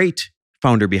a great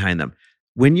founder behind them.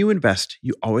 When you invest,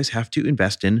 you always have to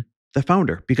invest in the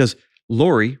founder, because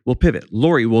Lori will pivot.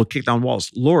 Lori will kick down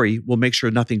walls. Lori will make sure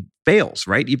nothing fails,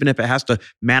 right? Even if it has to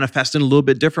manifest in a little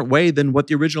bit different way than what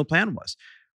the original plan was.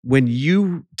 When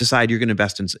you decide you're going to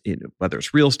invest in whether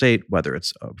it's real estate, whether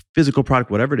it's a physical product,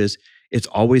 whatever it is, it's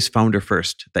always founder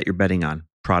first that you're betting on,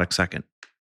 product second.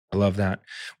 I love that.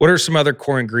 What are some other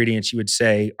core ingredients you would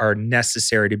say are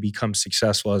necessary to become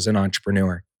successful as an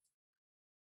entrepreneur?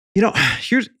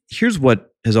 Here's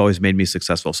what has always made me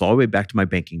successful. So all the way back to my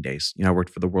banking days, I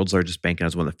worked for the world's largest bank and I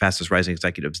was one of the fastest rising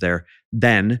executives there.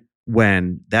 Then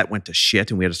when that went to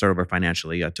shit and we had to start over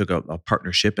financially, I took a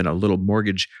partnership in a little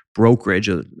mortgage brokerage.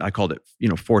 I called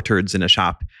it, four turds in a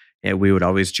shop. And we would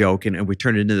always joke, and we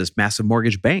turned it into this massive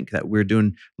mortgage bank that we're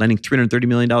lending $330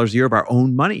 million a year of our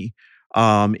own money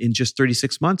in just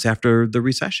 36 months after the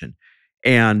recession.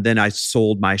 And then I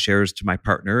sold my shares to my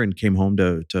partner and came home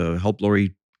to help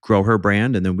Lori grow her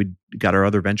brand. And then we got our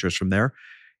other ventures from there.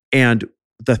 And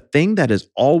the thing that has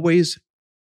always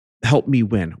helped me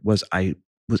win was I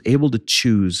was able to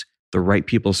choose the right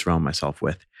people to surround myself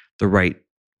with, the right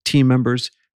team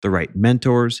members, the right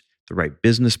mentors, the right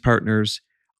business partners.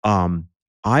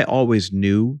 I always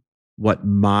knew what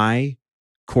my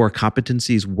core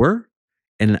competencies were.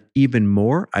 And even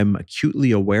more, I'm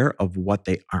acutely aware of what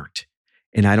they aren't.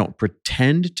 And I don't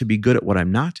pretend to be good at what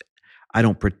I'm not. I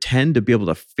don't pretend to be able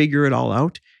to figure it all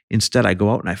out. Instead, I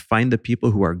go out and I find the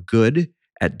people who are good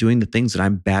at doing the things that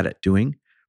I'm bad at doing,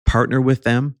 partner with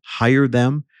them, hire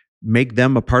them, make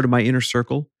them a part of my inner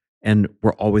circle. And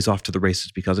we're always off to the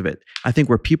races because of it. I think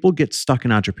where people get stuck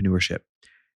in entrepreneurship,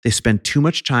 they spend too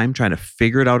much time trying to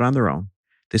figure it out on their own.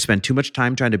 They spend too much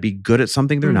time trying to be good at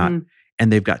something they're not.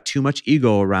 And they've got too much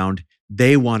ego around.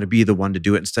 They want to be the one to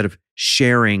do it instead of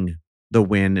sharing the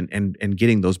win and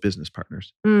getting those business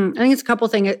partners. I think it's a couple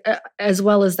things as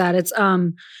well as that. It's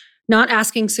not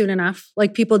asking soon enough.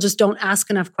 Like people just don't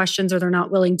ask enough questions, or they're not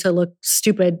willing to look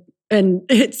stupid. And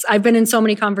I've been in so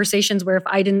many conversations where if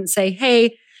I didn't say,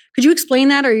 hey, could you explain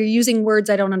that? Or you're using words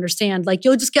I don't understand, like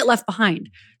you'll just get left behind.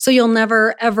 So you'll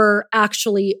never, ever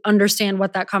actually understand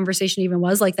what that conversation even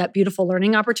was, like that beautiful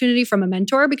learning opportunity from a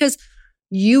mentor, because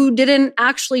you didn't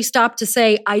actually stop to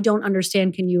say, I don't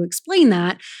understand. Can you explain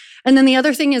that? And then the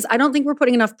other thing is, I don't think we're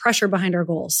putting enough pressure behind our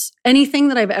goals. Anything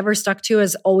that I've ever stuck to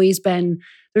has always been,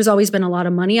 there's always been a lot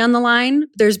of money on the line.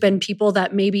 There's been people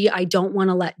that maybe I don't want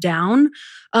to let down.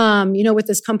 With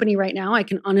this company right now, I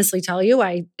can honestly tell you,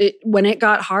 when it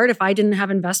got hard, if I didn't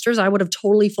have investors, I would have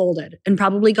totally folded and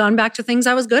probably gone back to things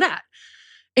I was good at.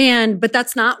 But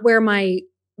that's not where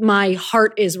my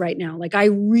heart is right now. Like I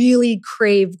really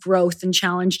crave growth and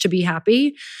challenge to be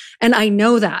happy. And I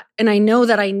know that. And I know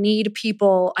that I need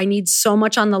people. I need so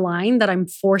much on the line that I'm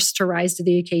forced to rise to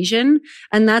the occasion.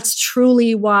 And that's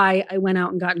truly why I went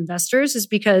out and got investors, is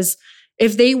because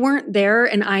if they weren't there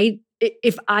and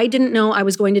if I didn't know I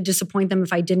was going to disappoint them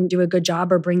if I didn't do a good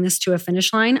job or bring this to a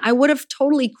finish line, I would have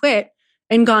totally quit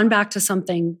and gone back to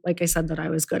something, like I said, that I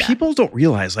was good at. People don't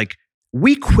realize,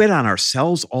 we quit on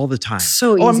ourselves all the time.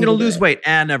 So easy. I'm going to lose weight.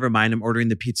 Never mind. I'm ordering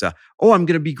the pizza. I'm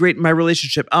going to be great in my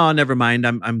relationship. Never mind.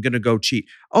 I'm going to go cheat.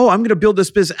 I'm going to build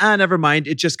this business. Never mind.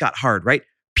 It just got hard, right?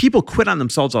 People quit on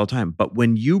themselves all the time. But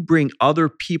when you bring other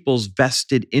people's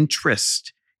vested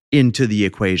interest into the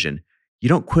equation, you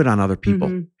don't quit on other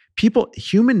people.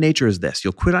 Human nature is this.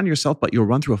 You'll quit on yourself, but you'll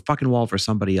run through a fucking wall for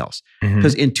somebody else.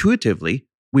 Because intuitively,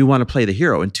 we want to play the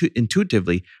hero.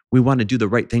 Intuitively, we want to do the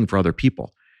right thing for other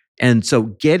people. And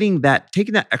so taking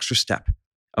that extra step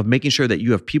of making sure that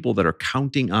you have people that are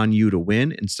counting on you to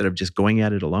win instead of just going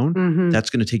at it alone,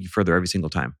 that's going to take you further every single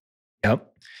time.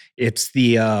 Yep. It's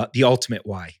the ultimate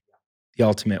why. The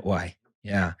ultimate why.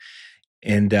 Yeah.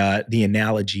 And the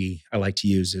analogy I like to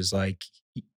use is like,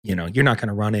 you're not going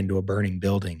to run into a burning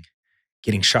building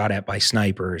getting shot at by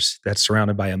snipers that's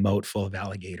surrounded by a moat full of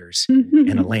alligators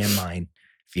and a landmine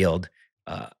field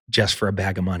just for a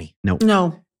bag of money. No.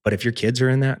 But if your kids are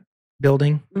in that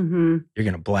building, Mm-hmm. you're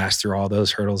going to blast through all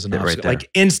those hurdles and Get right obstacles. there. Like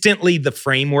instantly the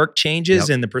framework changes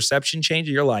Yep. and the perception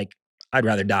changes. You're like, I'd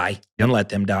rather die than let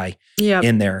them die Yep.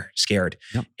 in there scared.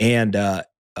 Yep. And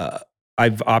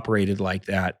I've operated like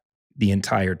that the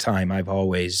entire time. I've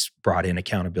always brought in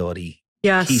accountability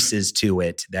Yes. pieces to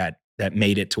it that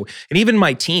made it to, and even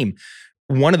my team.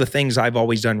 One of the things I've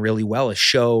always done really well is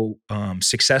show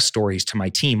success stories to my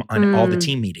team on all the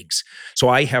team meetings. So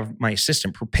I have my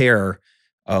assistant prepare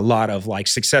a lot of like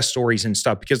success stories and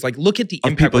stuff because like look at the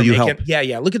Of impact people we're you making. help.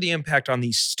 Yeah. Look at the impact on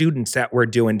these students that we're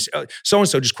doing.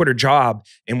 So-and-so just quit her job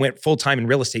and went full-time in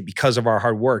real estate because of our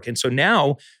hard work. And so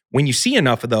now when you see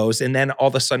enough of those and then all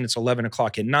of a sudden it's 11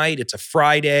 o'clock at night, it's a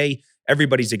Friday,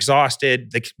 everybody's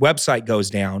exhausted, the website goes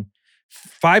down.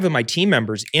 5 of my team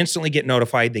members instantly get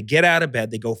notified. They get out of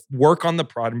bed. They go work on the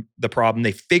problem.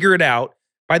 They figure it out.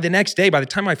 By the next day, by the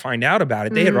time I find out about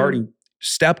it, they had already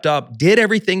stepped up, did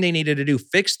everything they needed to do,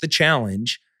 fixed the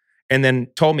challenge, and then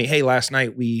told me, "Hey, last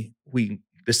night we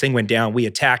this thing went down. We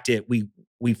attacked it.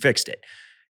 We fixed it."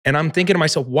 And I'm thinking to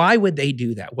myself, why would they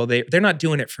do that? Well, they're not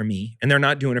doing it for me, and they're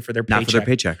not doing it for their paycheck. Not for their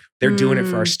paycheck. They're doing it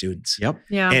for our students. Yep.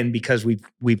 Yeah. And because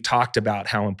we've talked about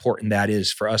how important that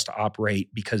is for us to operate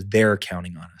because they're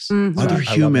counting on us. Mhm. So I Other love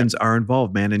that. humans are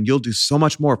involved, man, and you'll do so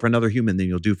much more for another human than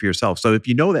you'll do for yourself. So if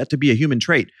you know that to be a human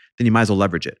trait, then you might as well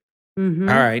leverage it. Mhm.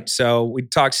 All right. So we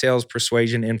talked sales,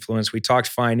 persuasion, influence. We talked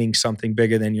finding something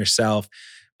bigger than yourself,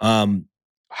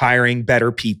 hiring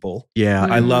better people. Yeah.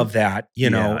 I love that. You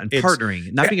know, and it's-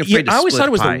 partnering, not being Yeah, afraid to I always split thought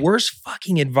it was pie. the worst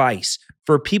fucking advice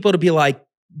for people to be like,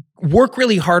 work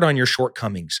really hard on your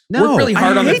shortcomings. work really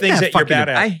hard on the things that you're bad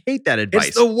at. I hate that advice.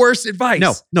 It's the worst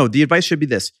advice. No, the advice should be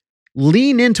this.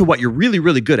 Lean into what you're really,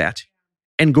 really good at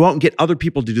and go out and get other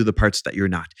people to do the parts that you're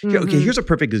not. Okay, here's a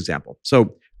perfect example.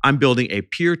 So I'm building a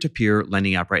peer-to-peer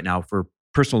lending app right now for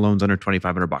personal loans under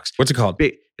 $2,500. What's it called?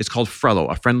 It's called Frello,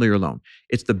 a friendlier loan.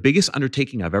 It's the biggest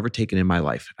undertaking I've ever taken in my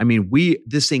life. I mean,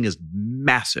 this thing is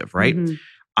massive, right? Mhm.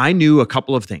 I knew a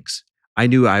couple of things. I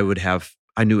knew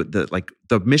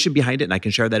the mission behind it, and I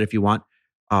can share that if you want,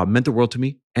 meant the world to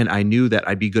me. And I knew that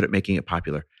I'd be good at making it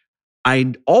popular.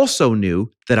 I also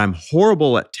knew that I'm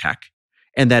horrible at tech,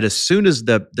 and that as soon as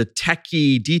the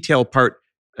techie detail part,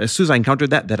 as soon as I encountered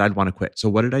that I'd want to quit. So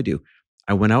what did I do?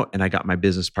 I went out and I got my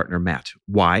business partner, Matt.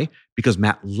 Why? Because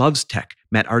Matt loves tech.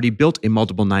 Matt already built a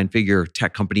multiple 9-figure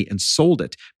tech company and sold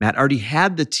it. Matt already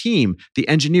had the team, the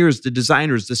engineers, the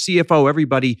designers, the CFO,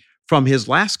 everybody from his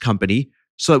last company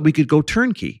so that we could go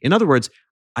turnkey. In other words,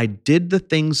 I did the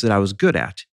things that I was good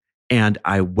at, and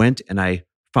I went and I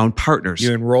found partners.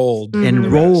 You enrolled. Mhm. in the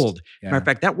rest. Enrolled. Yeah. Matter of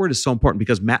fact, that word is so important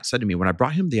because Matt said to me when I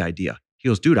brought him the idea, he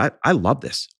goes, dude, I love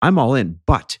this. I'm all in,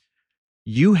 but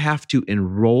you have to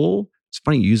enroll. It's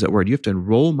funny you use that word. You have to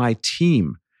enroll my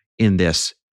team in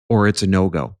this or it's a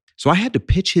no-go. So I had to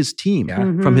pitch his team Yeah.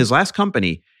 from his last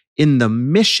company in the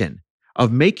mission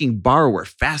of making borrowing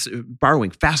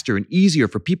faster and easier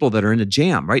for people that are in a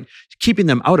jam, right? Keeping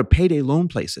them out of payday loan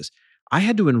places. I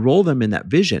had to enroll them in that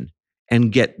vision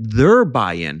and get their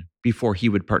buy-in before he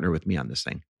would partner with me on this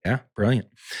thing. Yeah, brilliant.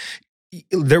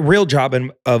 The real job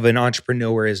of an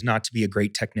entrepreneur is not to be a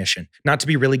great technician, not to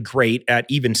be really great at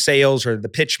even sales or the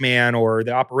pitch man or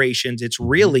the operations. It's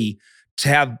really to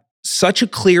have such a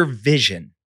clear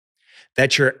vision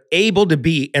that you're able to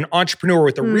be an entrepreneur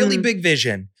with a really big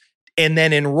vision and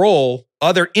then enroll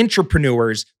other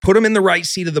entrepreneurs, put them in the right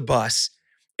seat of the bus,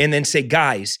 and then say,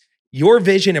 guys, your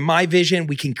vision and my vision,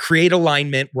 we can create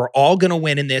alignment. We're all going to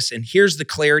win in this. And here's the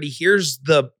clarity. Here's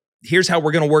how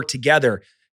we're going to work together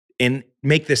and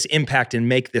make this impact and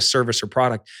make this service or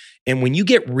product. And when you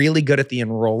get really good at the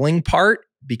enrolling part,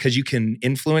 because you can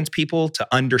influence people to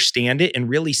understand it and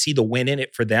really see the win in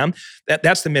it for them,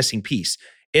 that's the missing piece.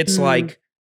 It's like,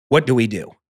 what do? We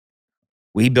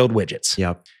build widgets.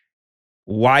 Yep.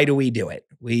 Why do we do it?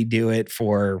 We do it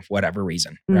for whatever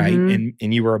reason, right? And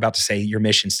you were about to say your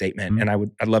mission statement, and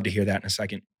I'd love to hear that in a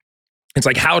second. It's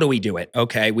like, how do we do it?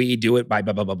 Okay, we do it by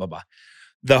blah, blah, blah, blah, blah.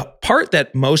 The part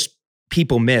that most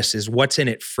people miss is what's in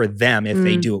it for them if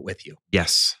they do it with you.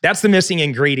 Yes. That's the missing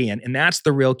ingredient. And that's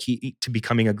the real key to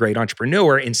becoming a great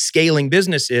entrepreneur and scaling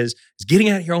businesses is getting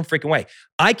out of your own freaking way.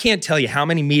 I can't tell you how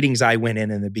many meetings I went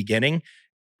in the beginning,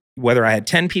 whether I had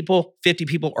 10 people, 50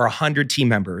 people, or 100 team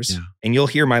members. Yeah. And you'll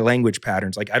hear my language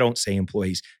patterns. Like I don't say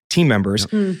employees, team members.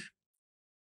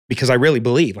 because I really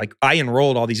believe, like, I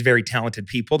enrolled all these very talented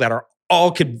people that are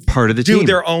all could Part of the do team.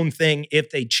 their own thing if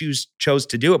they chose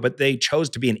to do it, but they chose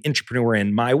to be an entrepreneur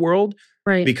in my world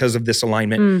Right. because of this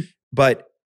alignment. But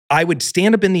I would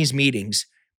stand up in these meetings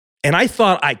and I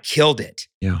thought I killed it.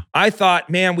 Yeah. I thought,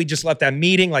 man, we just left that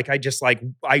meeting. Like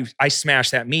I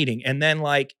smashed that meeting. And then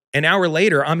like an hour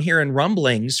later, I'm hearing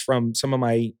rumblings from some of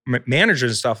my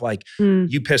managers and stuff like,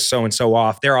 you pissed so-and-so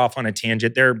off. They're off on a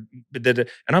tangent. And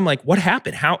I'm like, what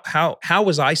happened? How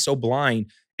was I so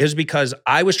blind? It was because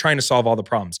I was trying to solve all the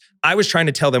problems. I was trying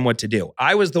to tell them what to do.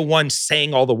 I was the one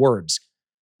saying all the words.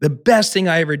 The best thing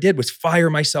I ever did was fire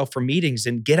myself from meetings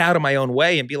and get out of my own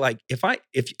way and be like, if I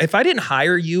didn't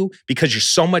hire you because you're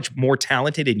so much more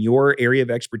talented in your area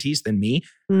of expertise than me,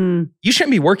 you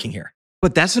shouldn't be working here.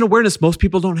 But that's an awareness most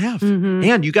people don't have.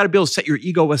 And you got to be able to set your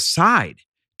ego aside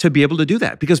to be able to do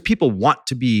that, because people want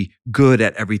to be good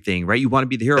at everything, right? You want to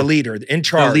be the hero. The leader, in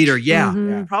charge. The leader, yeah.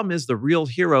 Mhm. The problem is the real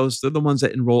heroes, they're the ones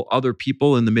that enroll other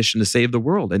people in the mission to save the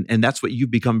world. And that's what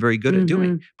you've become very good at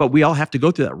doing. But we all have to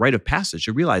go through that rite of passage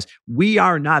to realize we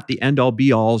are not the end all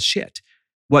be all shit.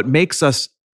 What makes us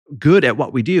good at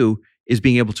what we do is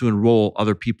being able to enroll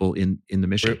other people in the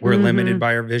mission. We're limited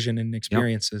by our vision and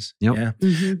experiences. Yep.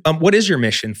 Yeah. What is your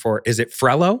mission for? Is it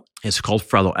Frello? It's called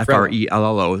Frello,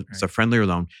 Frello. It's a friendlier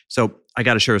loan. So I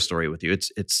got to share a story with you.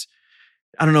 It's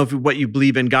I don't know what you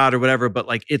believe in God or whatever, but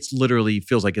like it's literally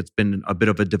feels like it's been a bit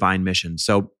of a divine mission.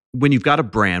 So when you've got a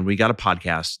brand, we got a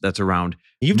podcast that's around.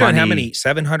 You've done how many?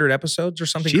 700 episodes or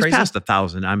something She's crazy? past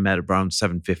 1,000. I'm at around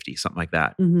 750, something like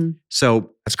that. Mm-hmm.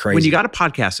 So that's crazy. When you got a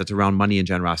podcast that's around money and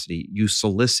generosity, you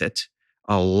solicit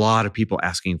a lot of people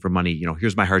asking for money. You know,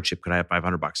 here's my hardship. Could I have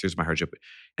 $500? Here's my hardship.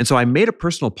 And so I made a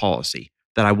personal policy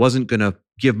that I wasn't going to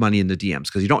give money in the DMs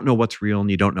because you don't know what's real and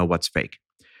you don't know what's fake.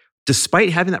 Despite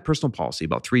having that personal policy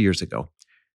about 3 years ago,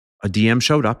 a DM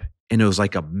showed up and it was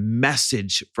like a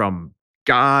message from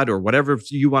God or whatever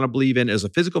you want to believe in, as a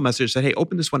physical message, said, hey,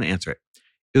 open this one and answer it.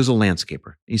 It was a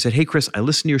landscaper. He said, hey, Chris, I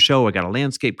listened to your show. I got a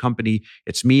landscape company.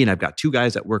 It's me and I've got 2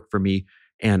 guys that work for me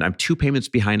and I'm 2 payments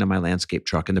behind on my landscape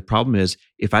truck. And the problem is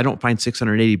if I don't find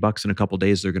 $680 in a couple of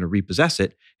days, they're going to repossess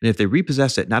it. And if they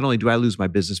repossess it, not only do I lose my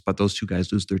business, but those 2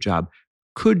 guys lose their job.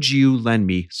 Could you lend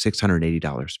me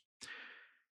 $680?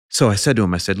 So I said to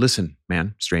him, I said, listen,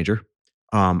 man, stranger,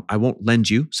 I won't lend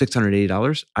you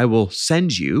 $680. I will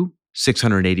send you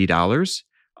 $680.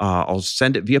 I'll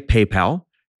send it via PayPal.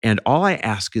 And all I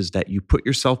ask is that you put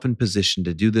yourself in position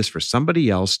to do this for somebody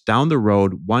else down the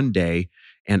road one day.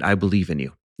 And I believe in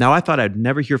you. Now, I thought I'd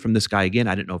never hear from this guy again.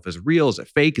 I didn't know if it was real. Is it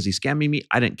fake? Is he scamming me?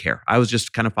 I didn't care. I was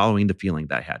just kind of following the feeling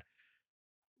that I had.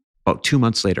 About 2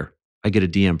 months later, I get a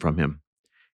DM from him.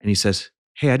 And he says,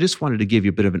 hey, I just wanted to give you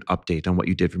a bit of an update on what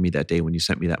you did for me that day when you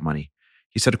sent me that money.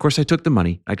 He said, of course, I took the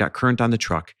money. I got current on the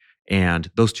truck. And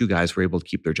those 2 guys were able to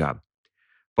keep their job.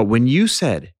 But when you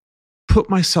said, put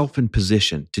myself in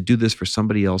position to do this for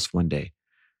somebody else one day,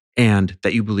 and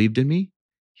that you believed in me,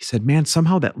 he said, man,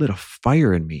 somehow that lit a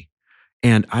fire in me.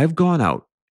 And I've gone out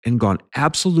and gone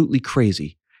absolutely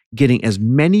crazy, getting as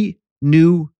many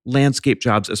new landscape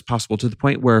jobs as possible to the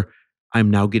point where I'm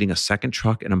now getting a second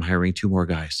truck and I'm hiring 2 more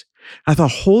guys. I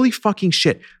thought, holy fucking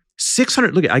shit.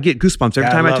 600, look, I get goosebumps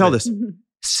every time I tell this.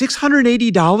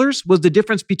 $680 was the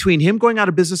difference between him going out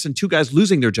of business and 2 guys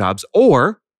losing their jobs,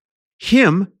 or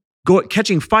him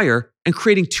catching fire and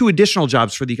creating 2 additional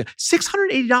jobs for the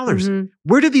 $680.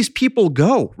 Where do these people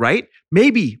go, right?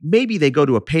 Maybe they go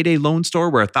to a payday loan store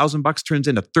where $1,000 turns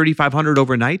into $3,500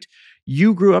 overnight.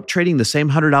 You grew up trading the same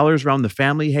 $100 around the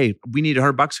family. Hey, we need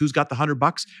 $100. Who's got the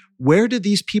 $100? Where do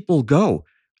these people go?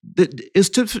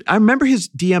 I remember his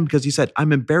DM because he said,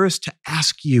 I'm embarrassed to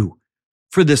ask you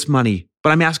for this money,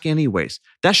 but I'm asking anyways.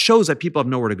 That shows that people have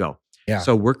nowhere to go. Yeah.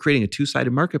 So we're creating a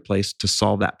 2-sided marketplace to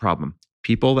solve that problem.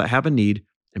 People that have a need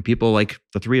and people like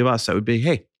the 3 of us that would be,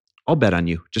 hey, I'll bet on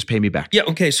you. Just pay me back. Yeah.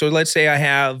 Okay. So let's say I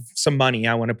have some money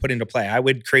I want to put into play. I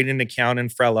would create an account in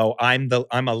Frello. I'm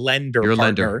a lender. You're a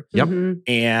partner, lender. Yep.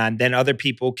 and then other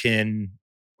people can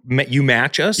you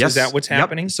match us. Yes. Is that what's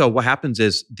happening? Yep. So what happens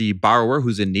is the borrower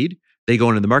who's in need, they go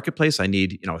into the marketplace. I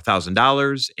need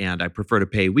 $1,000, and I prefer to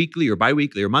pay weekly or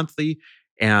biweekly or monthly.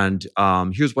 And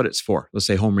here's what it's for. Let's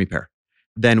say home repair.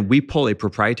 Then we pull a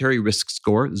proprietary risk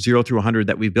score, 0 through 100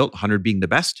 that we've built, 100 being the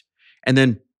best. And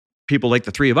then people like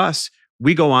the 3 of us,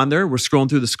 we go on there, we're scrolling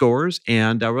through the scores,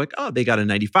 and we're like, oh, they got a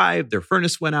 95, their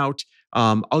furnace went out.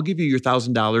 I'll give you your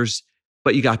 $1,000,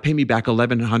 but you got to pay me back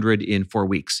 $1,100 in 4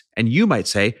 weeks. And you might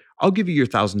say, I'll give you your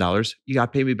 $1,000, you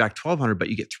got to pay me back $1,200, but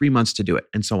you get 3 months to do it,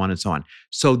 and so on and so on.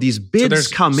 So these bids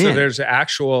come in. So there's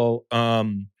actual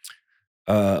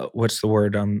what's the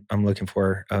word I'm looking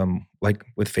for? Like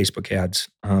with Facebook ads.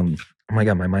 Oh my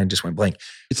God, my mind just went blank.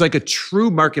 It's like a true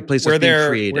marketplace Where that's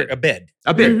being they're created. A bid.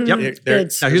 A bid. Mhm. Yep. Bids. Now,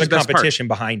 There's here's a the best part. competition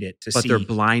behind it to But see. they're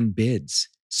blind bids.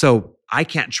 So I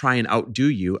can't try and outdo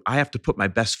you. I have to put my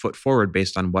best foot forward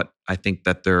based on what I think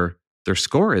that their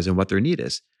score is and what their need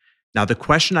is. Now, the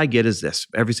question I get is this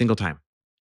every single time.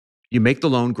 You make the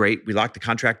loan, great. We lock the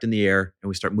contract in the air and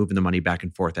we start moving the money back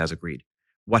and forth as agreed.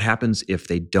 What happens if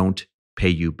they don't pay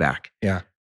you back? Yeah.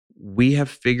 We have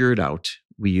figured out,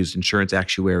 we use insurance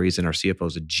actuaries and our CFO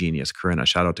is a genius, Corinna.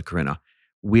 Shout out to Corinna.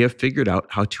 We have figured out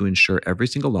how to insure every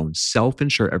single loan,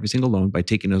 self-insure every single loan by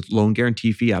taking a loan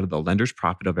guarantee fee out of the lender's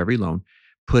profit of every loan,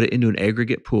 put it into an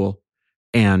aggregate pool,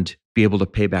 and be able to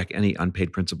pay back any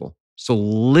unpaid principal. So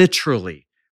literally,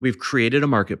 we've created a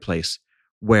marketplace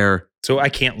where So I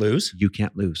can't lose. you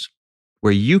can't lose.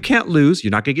 Where you can't lose, you're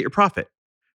not going to get your profit.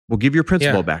 We'll give your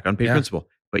principal Yeah. back, unpaid Yeah. principal,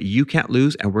 but you can't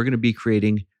lose. And we're going to be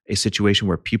creating a situation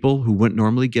where people who wouldn't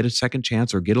normally get a second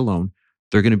chance or get a loan,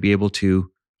 they're going to be able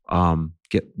to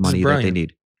get money that they brilliant.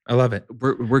 need. I love it.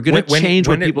 We're going to change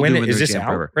what people do when is they're this jam out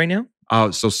forever. right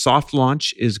now? So soft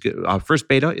launch is good. First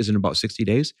beta is in about 60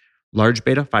 days. Large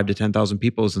beta, 5 to 10,000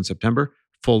 people, is in September.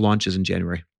 Full launch is in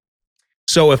January.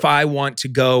 So if I want to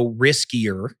go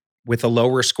riskier with a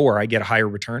lower score, I get a higher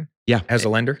return Yeah. as a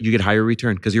lender. You get higher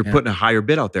return because you're Yeah. putting a higher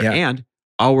bid out there. Yeah. And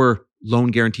our loan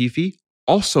guarantee fee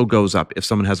also goes up if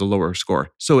someone has a lower score.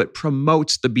 So it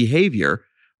promotes the behavior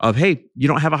of, hey, you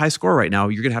don't have a high score right now.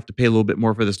 You're going to have to pay a little bit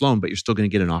more for this loan, but you're still going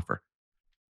to get an offer.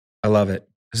 I love it.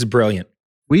 This is brilliant.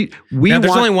 We Now, there's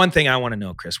want, only one thing I want to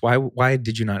know, Chris. Why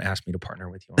did you not ask me to partner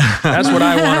with you on that? That's what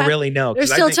I want to really know. 'cause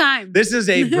There's I still think time. This is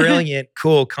a brilliant,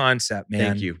 cool concept, man.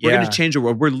 Thank you. We're going to change the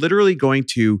world. We're literally going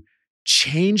to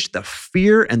change the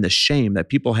fear and the shame that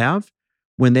people have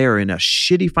when they are in a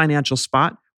shitty financial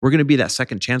spot. We're going to be that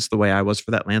second chance the way I was for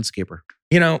that landscaper.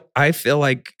 You know, I feel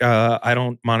like I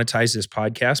don't monetize this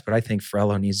podcast, but I think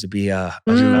Frello needs to be an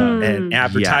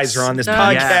advertiser Yes. on this Yes.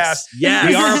 podcast. Yes.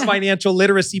 We are a financial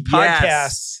literacy podcast.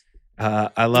 Yes.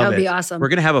 I love That would it. be awesome. We're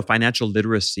going to have a financial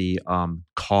literacy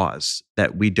cause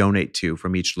that we donate to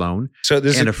from each loan. So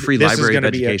this and is a free this library is of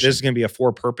gonna be education. This is going to be a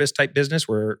for-purpose type business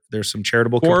where there's some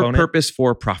charitable For component. purpose,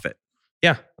 for profit.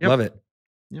 Yeah, Yep. love it.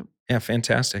 Yep. Yeah,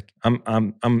 fantastic.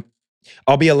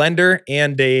 I'll be a lender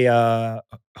and a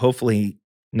hopefully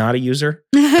not a user.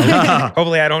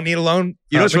 Hopefully, I don't need a loan.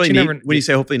 You know what's but really neat? never- When you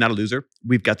say hopefully not a loser,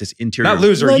 we've got this interior. not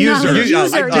loser, But user. not User.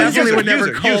 user. I definitely user. would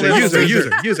never call it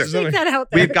user. Take that out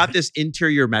there. We've got this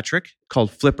interior metric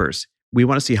called flippers. We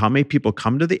want to see how many people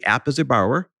come to the app as a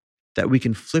borrower that we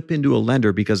can flip into a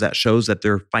lender because that shows that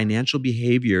their financial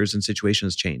behaviors and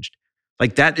situations changed.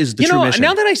 Like that is the You true know, mission.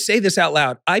 now that I say this out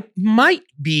loud, I might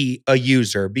be a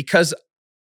user because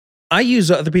I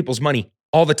use other people's money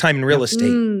all the time in real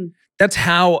estate. Mm. That's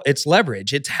how it's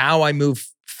leverage. It's how I move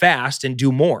fast and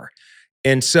do more.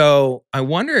 And so I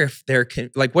wonder if there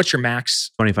can, like, what's your max?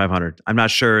 2,500. I'm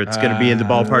not sure it's going to be in the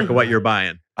ballpark of what you're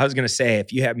buying. I was going to say,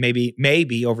 if you have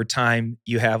maybe over time,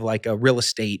 you have like a real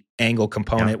estate angle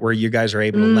component where you guys are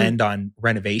able to Mm. lend on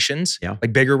renovations, Yeah.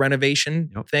 like bigger renovation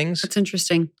Yep. things. That's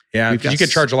interesting. Yeah, We've 'cause you got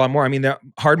could charge a lot more. I mean, the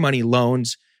hard money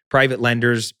loans, private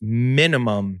lenders,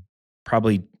 minimum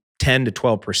probably 10 to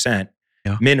 12%.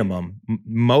 Yeah. Minimum.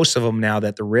 Most of them now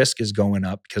that the risk is going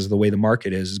up because of the way the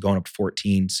market is going up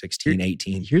 14, 16,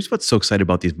 18. Here's what's so exciting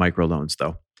about these microloans,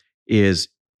 though, is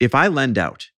if I lend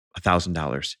out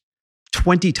 $1,000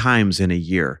 20 times in a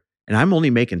year, and I'm only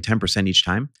making 10% each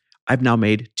time, I've now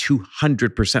made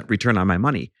 200% return on my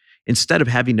money instead of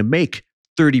having to make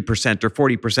 30% or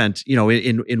 40%,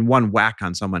 in one whack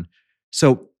on someone.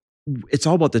 So it's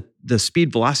all about the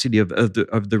speed velocity of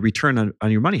the return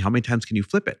on your money. How many times can you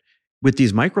flip it? With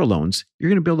these microloans, you're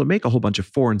going to be able to make a whole bunch of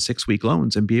 4 and 6 week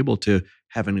loans and be able to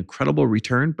have an incredible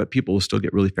return, but people will still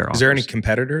get really fair offers. Is there any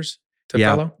competitors to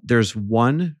follow? There's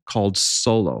one called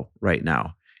Solo right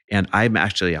now. And I'm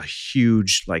actually a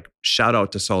huge shout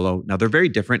out to Solo. Now they're very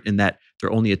different in that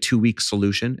they're only a 2-week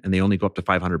solution and they only go up to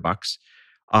 $500.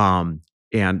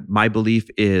 And my belief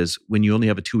is when you only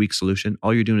have a 2-week solution,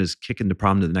 all you're doing is kicking the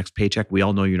problem to the next paycheck. We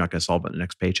all know you're not going to solve it in the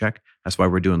next paycheck. That's why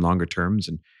we're doing longer terms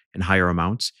and higher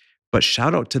amounts. But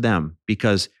shout out to them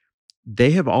because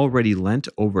they have already lent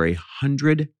over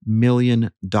 $100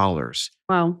 million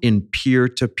Wow. in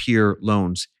peer-to-peer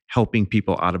loans, helping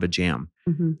people out of a jam.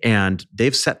 Mhm. And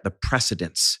they've set the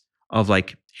precedence of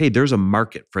hey, there's a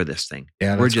market for this thing.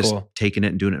 Yeah, We're that's just cool. taking it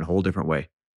and doing it in a whole different way.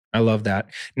 I love that.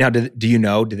 Now, do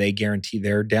they guarantee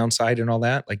their downside and all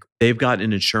that? Like, They've got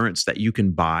an insurance that you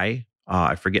can buy.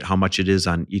 I forget how much it is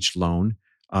on each loan.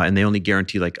 And they only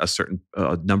guarantee a certain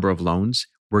number of loans.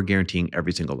 We're guaranteeing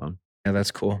every single loan. Yeah,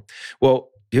 that's cool. Well,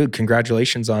 dude,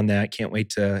 congratulations on that. Can't wait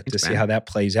to see man. how that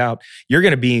plays out. You're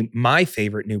going to be my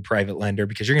favorite new private lender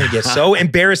because you're going to get so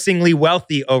embarrassing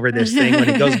wealthy over this thing when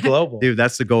it goes global. Dude,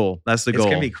 that's the goal. That's the goal. It's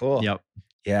going to be cool. Yep.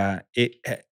 Yeah.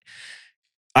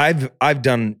 I've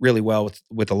done really well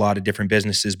with a lot of different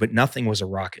businesses, but nothing was a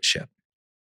rocket ship.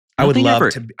 I would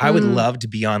love to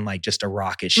be on like just a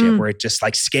rocket ship where it just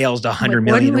like scales to 100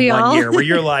 million in 1 year, where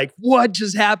you're like, what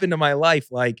just happened to my life?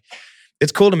 Like,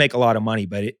 it's cool to make a lot of money,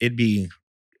 but it'd be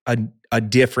a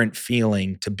different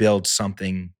feeling to build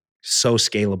something so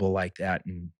scalable like that.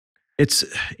 And It's,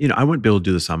 I wouldn't be able to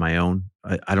do this on my own.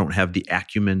 I don't have the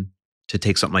acumen to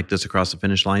take something like this across the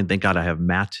finish line. Thank God I have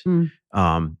Matt.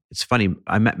 It's funny.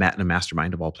 I met Matt in a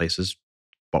mastermind of all places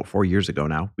about 4 years ago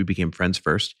now. We became friends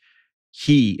first.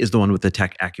 He is the one with the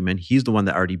tech acumen. He's the one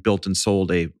that already built and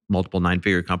sold a multiple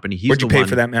 9-figure company. Where'd you pay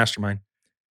for that mastermind?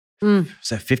 Was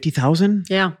that 50,000?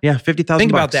 Yeah. Yeah, 50,000.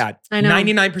 Think about that. I know.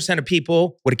 99% of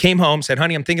people would have came home, said,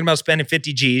 honey, I'm thinking about spending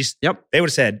 50 G's. Yep. They would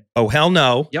have said, oh, hell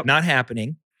no, Yep. not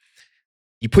happening.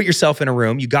 You put yourself in a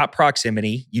room, you got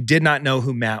proximity, you did not know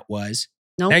who Matt was.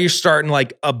 Nope. Now you're starting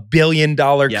like $1 billion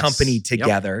Yes. company Yep.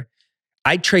 together.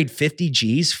 I'd trade 50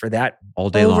 G's for that All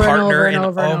day Over long. and partner. over and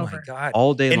over and oh over. my God.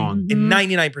 All day and, long. and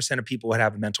 99% of people would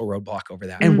have a mental roadblock over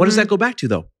that. And what does that go back to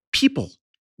though? People.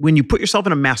 When you put yourself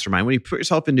in a mastermind, when you put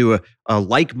yourself into a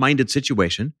like-minded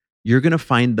situation, you're going to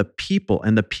find the people.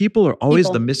 And the people are always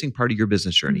People. the missing part of your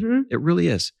business journey. Mhm. It really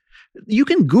is. You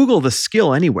can Google the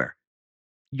skill anywhere,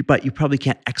 but you probably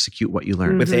can't execute what you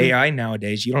learn. With AI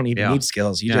nowadays, you don't even Yeah. need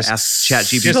skills. You Yeah, just ask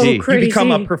ChatGPT. just- So you become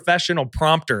a crazy. professional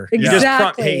prompter. You just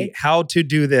prompt, Exactly. hey, how to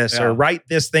do this Yeah. or write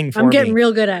this thing for I'm getting me.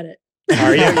 real good at it.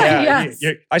 Are you? Yeah. Yes.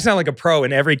 I sound like a pro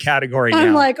in every category I'm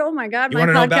now. like, oh my God, You my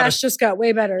wanna know about podcast just got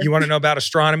way better. You want to know about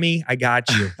astronomy? I got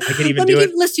you. I can even Let me do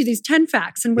it. list you these 10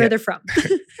 facts and where Yeah. they're from.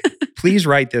 Please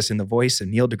write this in the voice of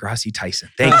Neil deGrasse Tyson.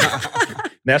 Thank you.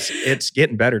 It's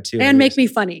getting better too. And make me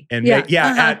funny. And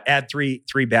yeah. add three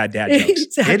bad dad jokes.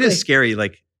 Exactly. It is scary.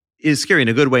 Like, it's scary in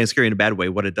a good way and scary in a bad way.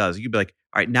 What it does, you'd be like,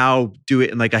 all right, now do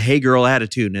it in like a hey girl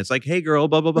attitude, and it's like, hey girl,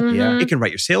 blah blah blah. Yeah. It can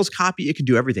write your sales copy. It can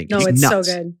do everything. No, it's nuts.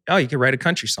 so good. Oh, you could write a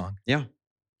country song. Yeah.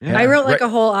 I wrote like Right. a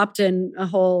whole opt-in,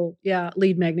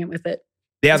 lead magnet with it.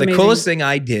 Yeah, It's the amazing. coolest thing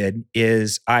I did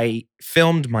is I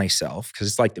filmed myself because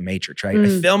it's like the Matrix, right?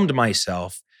 I filmed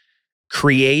myself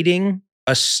creating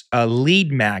a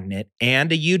lead magnet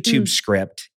and a YouTube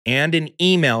script and an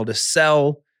email to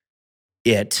sell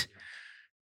it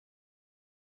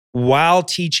while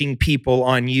teaching people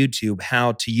on YouTube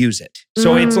how to use it.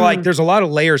 So it's like there's a lot of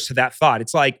layers to that thought.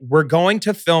 It's like we're going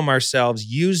to film ourselves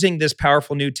using this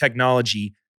powerful new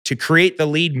technology to create the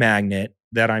lead magnet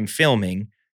that I'm filming.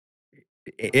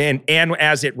 And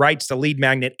as it writes the lead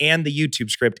magnet and the YouTube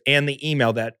script and the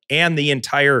email that and the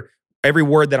entire every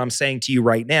word that I'm saying to you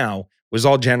right now was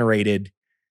all generated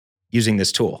using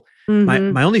this tool.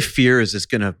 Mhm. My only fear is it's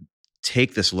going to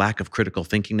take this lack of critical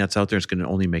thinking that's out there. It's going to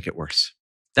only make it worse.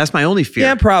 That's my only fear.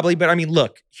 Yeah, probably. But I mean,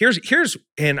 look, here's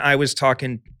and I was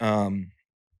talking oh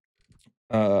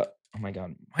my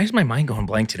God, why is my mind going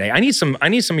blank today? I need some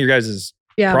of your guys'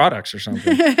 Yeah. products or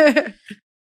something.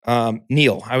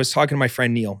 Neil, I was talking to my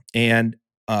friend Neil, and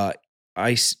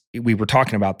we were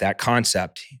talking about that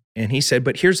concept, and he said,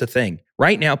 but here's the thing.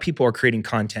 Right now, people are creating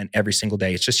content every single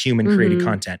day. It's just human created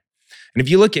content. And if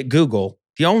you look at Google,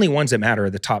 the only ones that matter are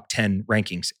the top 10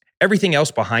 rankings. Everything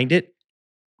else behind it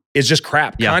is just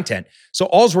crap content. So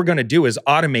all we're going to do is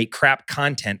automate crap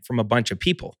content from a bunch of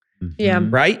people. Yeah.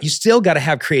 Right? You still got to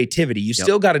have creativity. You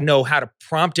still got to know how to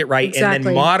prompt it right and Exactly.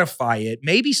 then modify it.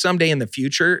 Maybe someday in the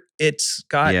future, it's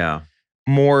got Yeah.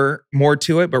 more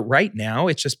to it. But right now,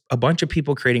 it's just a bunch of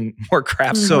people creating more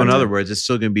crap. So in content. other words, it's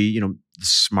still going to be,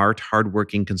 smart,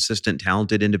 hardworking, consistent,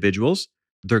 talented individuals.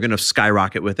 They're going to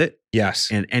skyrocket with it. Yes.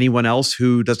 And anyone else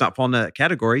who does not fall in that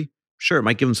category, sure, it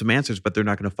might give them some answers, but they're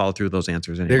not going to follow through with those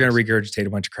answers anyway. They're going to regurgitate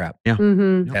a bunch of crap.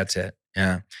 Mhm. That's it.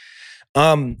 Yeah.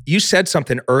 You said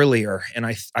something earlier, and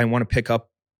I want to pick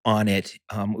up on it.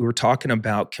 We were talking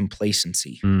about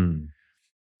complacency.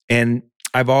 And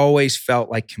I've always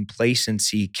felt like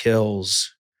complacency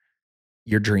kills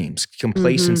your dreams.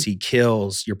 Complacency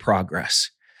kills your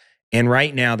progress. And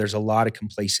right now, there's a lot of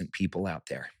complacent people out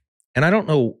there. And I don't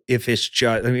know if it's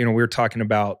just, we were talking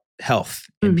about health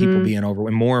and people being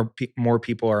overwhelmed. More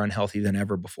people are unhealthy than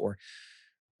ever before.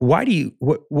 Why do you,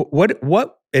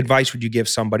 what advice would you give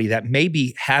somebody that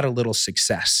maybe had a little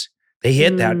success? They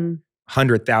hit that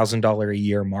 $100,000 a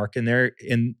year mark and they're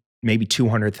in maybe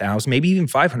 200,000, maybe even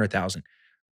 500,000.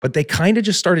 But they kind of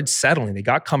just started settling. They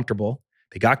got comfortable,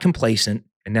 they got complacent,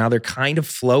 and now they're kind of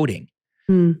floating.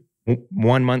 1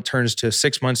 month turns to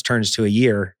 6 months, turns to a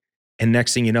year, And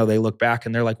next thing you know, they look back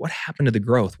and they're like, what happened to the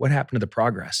growth? What happened to the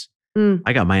progress?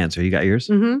 I got my answer. You got yours?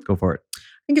 Mm-hmm. Go for it. I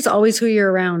think it's always who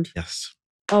you're around. Yes.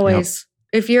 Always.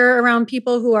 If you're around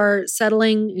people who are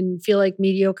settling and feel like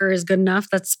mediocre is good enough,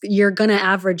 you're going to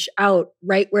average out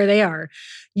right where they are.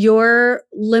 Your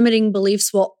limiting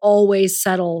beliefs will always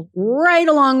settle right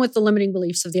along with the limiting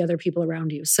beliefs of the other people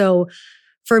around you. So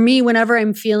for me, whenever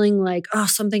I'm feeling like, oh,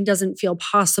 something doesn't feel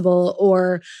possible,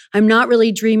 or I'm not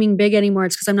really dreaming big anymore,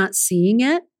 it's because I'm not seeing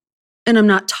it and I'm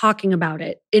not talking about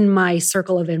it in my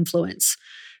circle of influence.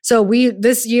 So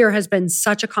this year has been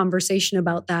such a conversation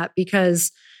about that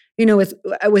because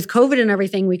with COVID and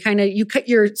everything,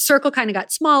 your circle kind of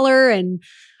got smaller, and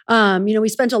we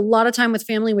spent a lot of time with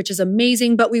family, which is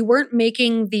amazing, but we weren't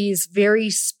making these very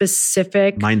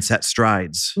specific mindset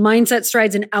strides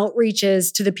and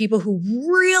outreaches to the people who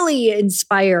really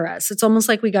inspire us. It's almost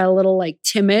like we got a little like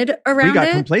timid around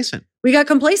it. We got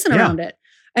complacent around it.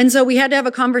 And so we had to have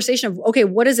a conversation of, okay,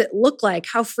 what does it look like?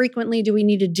 How frequently do we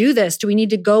need to do this? Do we need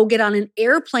to go get on an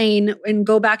airplane and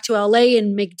go back to LA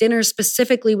and make dinner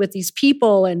specifically with these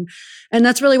people? And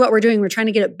that's really what we're doing. We're trying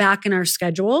to get it back in our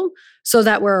schedule so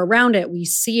that we're around it. We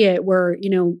see it. We're,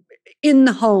 in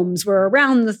the homes, we're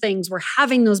around the things, we're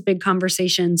having those big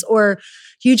conversations, or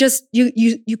you just,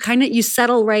 you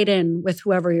settle right in with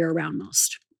whoever you're around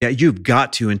most. Yeah, you've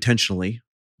got to intentionally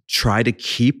try to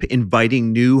keep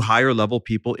inviting new higher level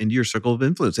people into your circle of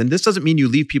influence. And this doesn't mean you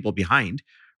leave people behind,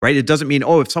 right? It doesn't mean,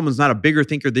 if someone's not a bigger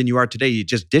thinker than you are today, you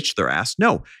just ditch their ass.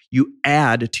 No, you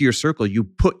add to your circle. You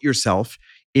put yourself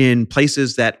in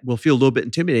places that will feel a little bit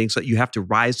intimidating so that you have to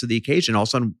rise to the occasion. All of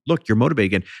a sudden, look, you're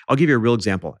motivated again. I'll give you a real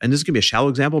example. And this is going to be a shallow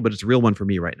example, but it's a real one for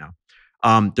me right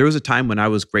now. There was a time when I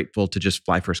was grateful to just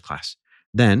fly first class.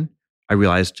 Then I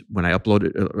realized when I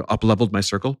up-leveled my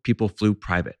circle, people flew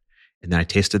private. And then I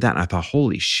tasted that and I thought,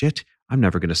 holy shit, I'm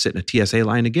never going to sit in a TSA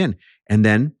line again. And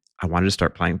then I wanted to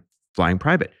start flying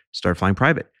private,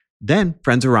 Then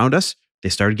friends around us, they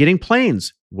started getting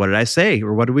planes. What did I say?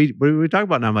 Or what did we talk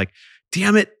about? And I'm like,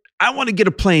 damn it, I want to get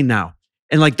a plane now.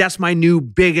 And like, that's my new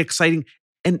big exciting.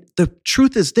 And the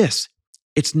truth is this,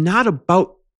 it's not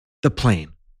about the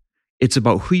plane. It's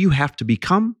about who you have to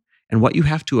become and what you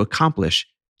have to accomplish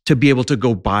to be able to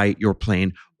go buy your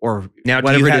plane or now,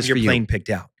 whatever do you it have is your for plane you. picked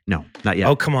out? No, not yet.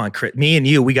 Oh, come on, Chris. Me and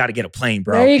you, we got to get a plane,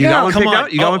 bro. There you go. got one Come picked on.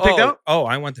 out? You got one picked out? Oh,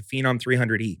 I want the Phenom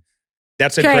 300E.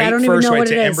 That's a Okay, I great don't even first know one.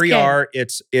 what It's it an is.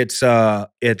 Embraer.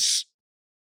 It's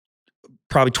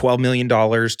probably $12 million to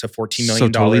 $14 million. So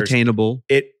totally attainable.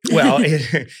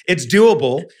 It's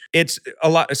doable. It's a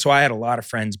lot. So I had a lot of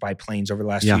friends buy planes over the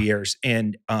last few years.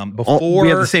 And before we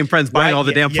have the same friends buying all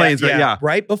the damn planes, but yeah.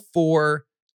 Right before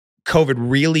COVID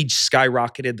really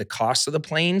skyrocketed the cost of the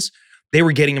planes, they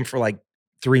were getting them for like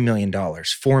 $3 million,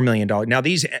 $4 million. Now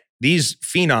these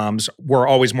Phenoms were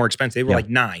always more expensive. They were like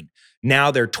 9.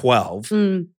 Now they're 12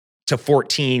 to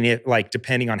 14,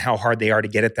 depending on how hard they are to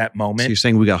get at that moment. So you're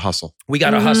saying we got to hustle. We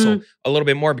got to hustle a little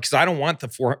bit more because I don't want the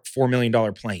 $4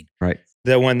 million plane. Right.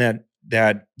 The one that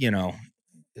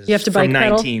is you have to buy from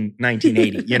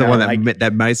 1980. The one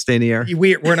that might stay in the air.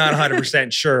 We're not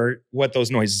 100% sure what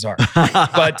those noises are.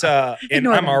 But and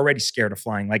I'm already scared of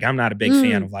flying. Like I'm not a big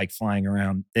fan of like flying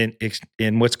around.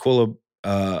 And what's cool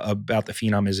about the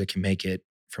Phenom is it can make it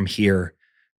from here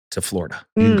to Florida.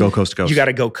 You can go coast to coast. You got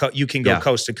to go. You can go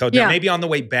coast to coast. Yeah. Now, maybe on the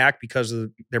way back because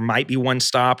there might be one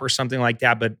stop or something like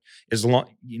that. But as long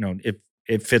if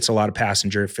it fits a lot of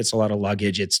passenger, it fits a lot of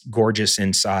luggage. It's gorgeous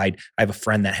inside. I have a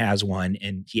friend that has one,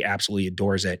 and he absolutely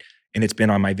adores it. And it's been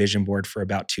on my vision board for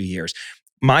about 2 years.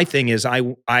 My thing is,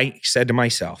 I said to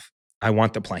myself, I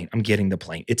want the plane. I'm getting the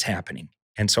plane. It's happening.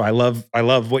 And so I love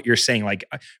what you're saying. Like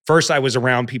first, I was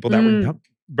around people that were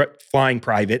flying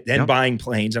private, then buying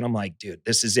planes. And I'm like, dude,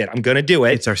 this is it. I'm going to do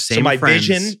it. It's our same So my friends.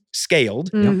 vision scaled.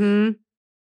 Mm-hmm.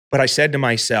 But I said to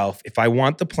myself, if I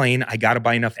want the plane, I got to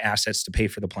buy enough assets to pay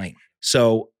for the plane.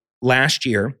 So last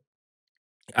year,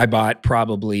 I bought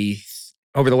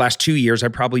over the last 2 years, I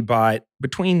probably bought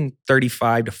between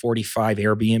 35 to 45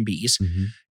 Airbnbs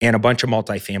and a bunch of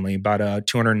multifamily, about a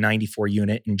 294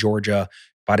 unit in Georgia,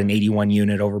 about an 81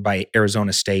 unit over by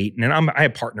Arizona State. And I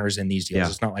have partners in these deals. Yeah.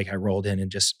 It's not like I rolled in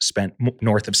and just spent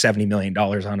north of $70 million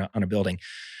on a building.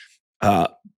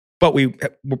 But we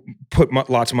put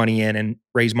lots of money in and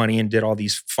raised money and did all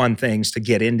these fun things to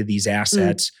get into these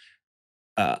assets.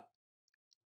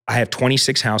 I have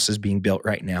 26 houses being built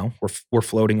right now. We're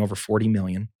floating over 40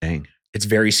 million. Dang. It's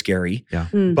very scary. Yeah.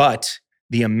 But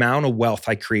the amount of wealth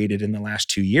I created in the last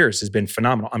 2 years has been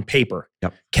phenomenal on paper.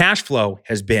 Yep. Cash flow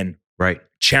has been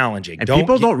challenging. And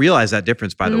people don't realize that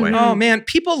difference, by the way. Oh man,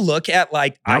 people look at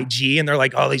like IG and they're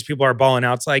like, oh, these people are balling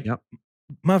out. It's like,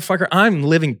 motherfucker, I'm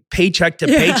living paycheck to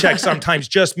paycheck sometimes,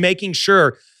 just making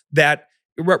sure that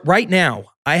right now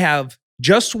I have,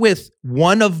 just with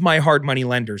one of my hard money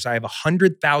lenders, I have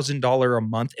 $100,000 a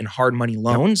month in hard money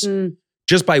loans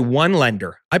just by one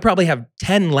lender. I probably have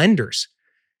 10 lenders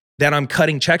that I'm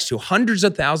cutting checks to, hundreds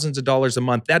of thousands of dollars a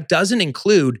month. That doesn't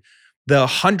include the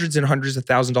hundreds and hundreds of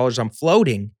thousands of dollars I'm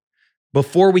floating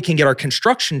before we can get our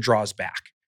construction draws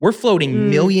back. We're floating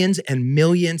millions and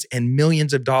millions and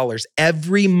millions of dollars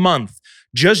every month,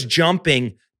 just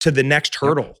jumping to the next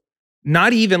hurdle.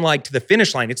 Not even like to the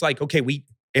finish line. It's like, okay,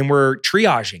 we're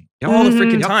triaging all the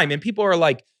freaking time. And people are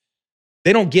like,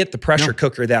 they don't get the pressure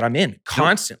cooker that I'm in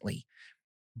constantly.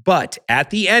 But at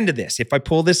the end of this, if I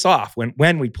pull this off,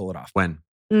 when we pull it off. When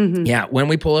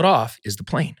we pull it off is the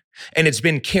plane. And it's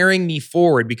been carrying me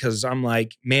forward because I'm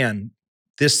like, man,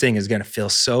 this thing is going to feel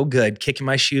so good, kicking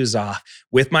my shoes off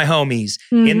with my homies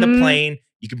in the plane.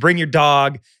 You can bring your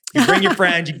dog, you can bring your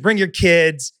friends, you can bring your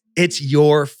kids. It's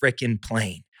your freaking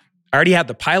plane. I already have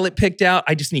the pilot picked out.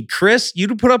 I just need Chris, you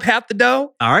to put up half the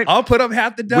dough. All right. I'll put up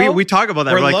half the dough. We talk about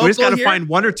that. We're like, we just got to find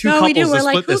one or two couples to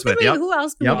split this with. Who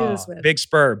else can we do this with? Big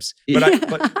spurbs. But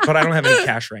I don't have any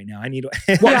cash right now. I need you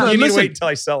need to wait until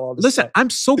I sell all this stuff. I'm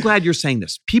so glad you're saying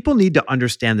this. People need to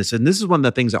understand this. And this is one of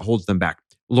the things that holds them back.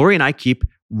 Lori and I keep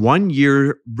 1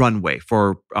 year runway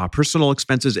for personal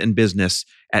expenses and business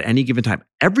at any given time.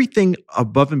 Everything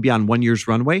above and beyond 1 year's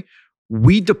runway,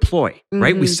 we deploy,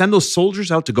 right? We send those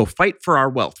soldiers out to go fight for our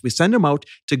wealth. We send them out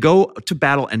to go to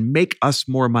battle and make us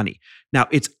more money. Now,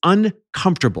 it's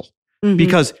uncomfortable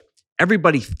because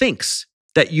everybody thinks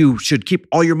that you should keep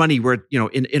all your money where,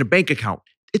 in a bank account.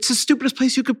 It's the stupidest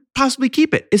place you could possibly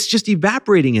keep it. It's just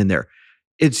evaporating in there.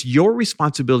 It's your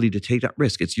responsibility to take that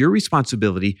risk. It's your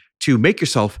responsibility to make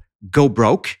yourself go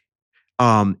broke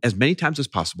as many times as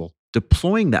possible,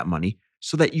 deploying that money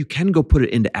so that you can go put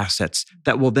it into assets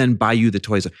that will then buy you the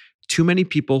toys. Too many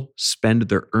people spend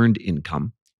their earned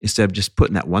income instead of just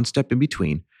putting that one step in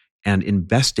between and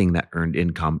investing that earned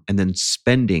income and then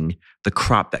spending the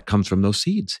crop that comes from those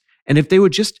seeds. And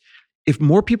if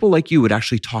more people like you would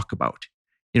actually talk about,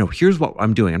 here's what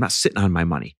I'm doing. I'm not sitting on my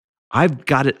money. I've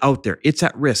got it out there. It's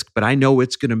at risk, but I know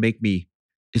it's going to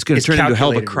turn into a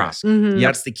hell of a crop.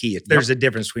 That's the key. There's a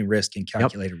difference between risk and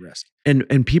calculated risk.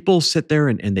 And people sit there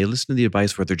and they listen to the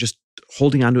advice where they're just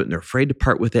holding onto it and they're afraid to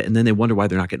part with it. And then they wonder why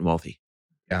they're not getting wealthy.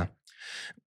 Yeah.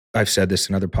 I've said this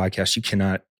in other podcasts. You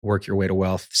cannot work your way to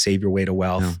wealth, save your way to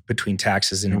wealth. Between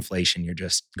taxes and inflation. You're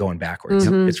just going backwards.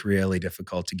 It's really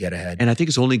difficult to get ahead. And I think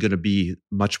it's only going to be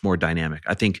much more dynamic.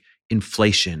 I think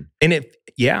inflation. And and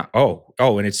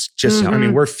it's just,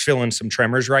 we're feeling some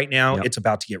tremors right now. It's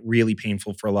about to get really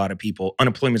painful for a lot of people.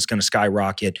 Unemployment's going to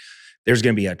skyrocket. There's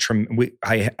going to be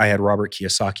I had Robert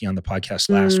Kiyosaki on the podcast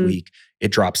last week.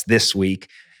 It drops this week.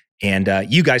 And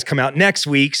you guys come out next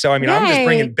week. So, I'm just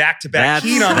bringing back-to-back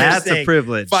heat on this thing. That's a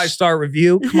privilege. 5-star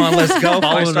review. Come on, let's go.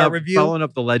 5-star review. Following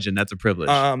up the legend. That's a privilege.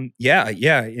 Yeah.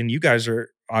 And you guys are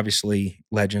obviously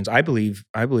legends. I believe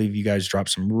you guys dropped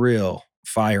some real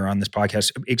fire on this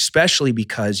podcast, especially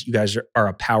because you guys are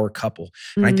a power couple.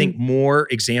 And I think more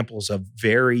examples of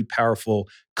very powerful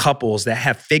couples that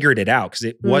have figured it out, because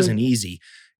it wasn't easy.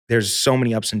 There's so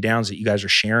many ups and downs that you guys are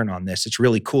sharing on this. It's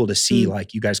really cool to see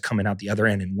like you guys coming out the other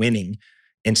end and winning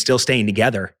and still staying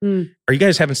together. Are you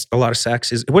guys having a lot of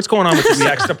sex? What's going on with the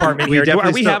sex department here?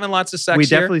 Are we having lots of sex We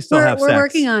definitely still have sex. We're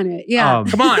working on it. Yeah.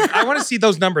 Come on. I want to see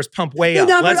those numbers pump way up.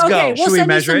 Let's go. go. Should we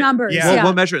measure it? Numbers. Yeah.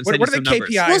 We'll measure it and send what you are the some numbers.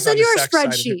 KPIs? We'll send you a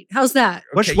spreadsheet. How's that?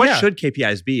 What should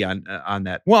KPIs be on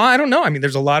that? Well, I don't know.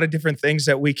 There's a lot of different things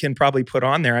that we can probably put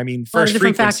on there. First,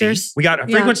 frequency. Factors. We got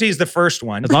frequency is the first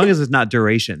one. As long as it's not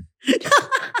duration.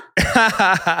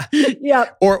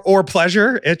 Or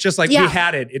pleasure. It's just like we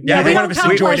had it. We one of us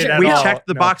enjoyed it at We all. checked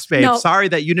the box, babe. No. Sorry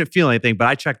that you didn't feel anything, but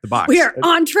I checked the box. We are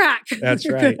on track. That's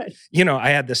right. I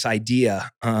had this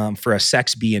idea for a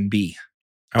sex B&B.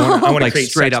 I want to like create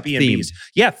straight sex up B&Bs. themed.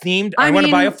 Yeah, themed. I want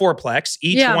to buy a fourplex.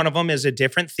 Each one of them is a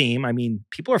different theme.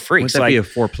 People are freaks. Would that be a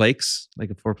fourplex?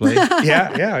 Like a foreplay?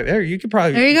 yeah. There you could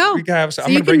probably. There you go. You could have, so I'm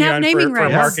going to bring you on for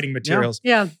rights. marketing materials.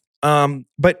 Yeah.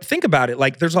 But think about it.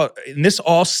 Like and this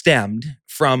all stemmed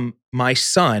from my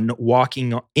son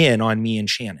walking in on me and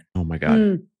Shannon. Oh my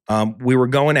God. We were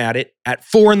going at it at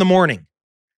 4 a.m.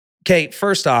 Okay,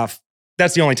 first off,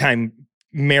 that's the only time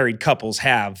married couples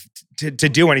have to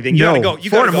do anything. You gotta go.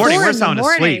 4 in the morning. We're sound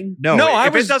asleep. No,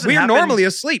 we're normally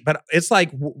asleep, but it's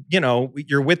like,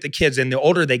 you're with the kids, and the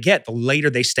older they get, the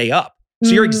later they stay up. So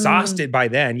you're exhausted by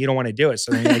then. You don't want to do it.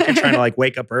 So then you're trying to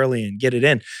wake up early and get it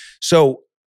in. So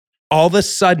all of a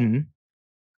sudden,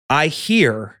 I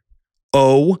hear,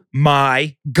 oh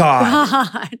my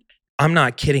God. I'm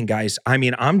not kidding, guys. I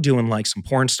mean, I'm doing like some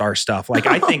porn star stuff. Like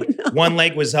I think one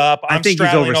leg was up. I think he's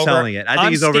overselling it. I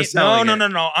think he's overselling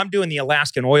it. No. I'm doing the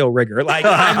Alaskan oil rigger. Like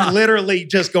I'm literally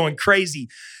just going crazy.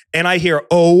 And I hear,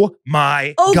 oh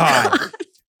my God.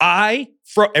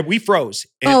 We froze.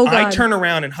 And I turn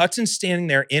around and Hudson's standing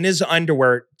there in his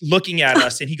underwear looking at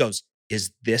us. And he goes,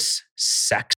 is this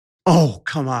sex? Oh,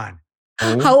 come on.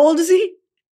 How old is he?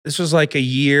 This was like 2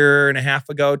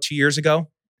 years ago.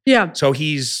 Yeah. So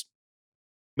he's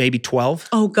maybe 12.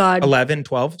 Oh, God. 11,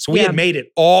 12. So we had made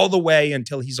it all the way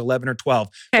until he's 11 or 12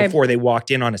 before they walked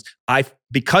in on us.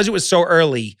 Because it was so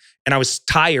early and I was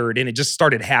tired and it just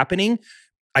started happening,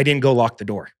 I didn't go lock the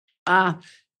door. I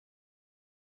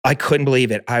couldn't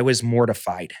believe it. I was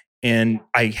mortified. And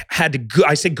I had to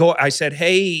go. I said,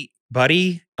 hey,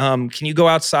 buddy, can you go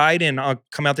outside and I'll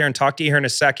come out there and talk to you here in a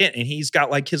second? And he's got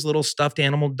like his little stuffed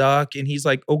animal duck and he's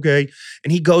like, okay.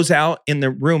 And he goes out in the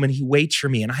room and he waits for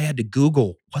me. And I had to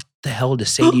Google what the hell to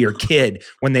say to your kid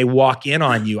when they walk in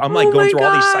on you. I'm like going through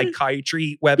all these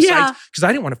psychiatry websites because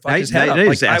I didn't want to fuck his head up.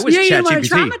 Like, I was you didn't want to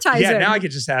traumatize him. Now I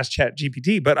could just ask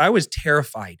ChatGPT, but I was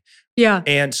terrified. Yeah.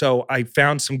 And so I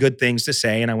found some good things to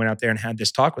say and I went out there and had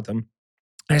this talk with him.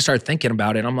 And I started thinking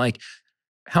about it. I'm like,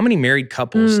 how many married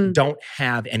couples don't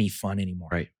have any fun anymore?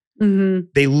 Right. Mm-hmm.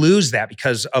 They lose that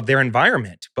because of their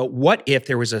environment. But what if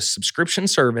there was a subscription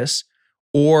service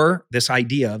or this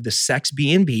idea of the Sex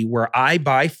B&B where I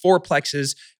buy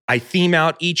fourplexes, I theme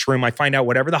out each room, I find out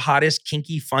whatever the hottest,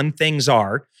 kinky, fun things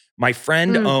are. My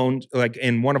friend owned, like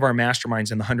in one of our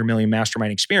masterminds in the 100 Million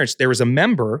Mastermind Experience, there was a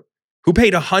member who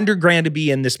paid $100,000 to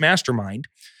be in this mastermind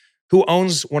who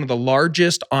owns one of the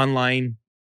largest online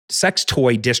sex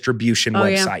toy distribution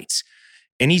websites.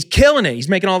 And he's killing it. He's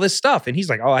making all this stuff. And he's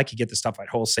like, oh, I could get this stuff at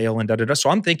wholesale and da-da-da.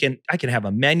 So I'm thinking I can have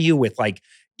a menu with like,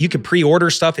 you can pre-order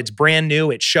stuff. It's brand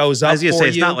new. It shows up for you. I was going to say,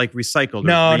 it's not like recycled.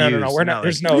 No. We're not.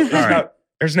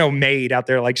 There's no maid out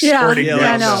there like squirting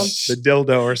down the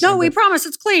dildo or something. No, we promise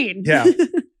it's clean. Yeah.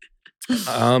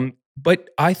 But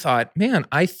I thought, man,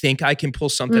 I think I can pull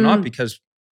something off because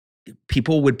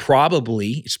people would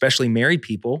probably, especially married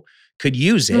people, could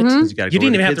use it. You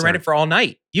didn't even have to rent it for all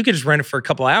night. You could just rent it for a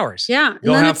couple hours. Yeah.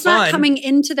 And then it's not coming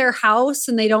into their house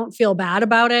and they don't feel bad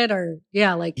about it or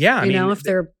if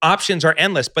they're... Options are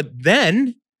endless. But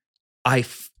then I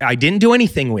didn't do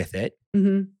anything with it.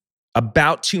 Mm-hmm.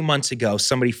 About 2 months ago,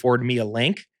 somebody forwarded me a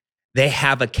link. They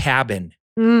have a cabin.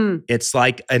 It's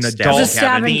like an adult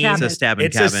stabbing cabin. It's a stabbing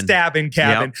cabin. It's a stabbing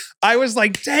cabin. Yep. I was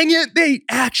like, dang it, they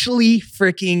actually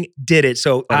freaking did it.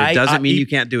 So but it doesn't mean you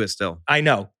can't do it still. I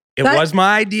know. It was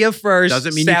my idea first.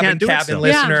 Doesn't mean you can't do it still.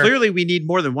 Listener. Yeah. Clearly, we need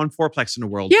more than one fourplex in the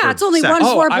world. Yeah, it's only one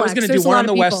fourplex. I was going to do one on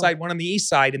the west side, one on the east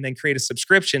side, and then create a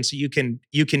subscription so you can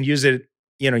use it.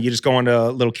 You know, you just go on a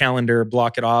little calendar,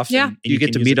 block it off. Yeah. And you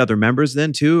get to meet other members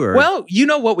then too? Or? Well, you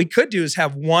know what we could do is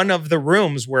have one of the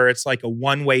rooms where it's like a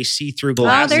one-way see-through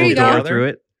glass. Oh, there you go. Through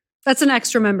it. That's an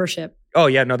extra membership. Oh,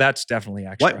 yeah. No, that's definitely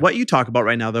extra. What you talk about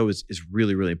right now, though, is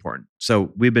really, really important.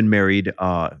 So we've been married,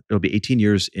 it'll be 18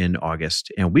 years in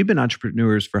August. And we've been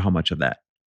entrepreneurs for how much of that?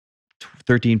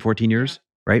 13, 14 years,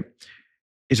 right?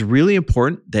 It's really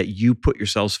important that you put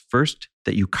yourselves first,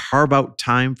 that you carve out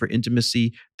time for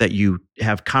intimacy, that you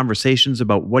have conversations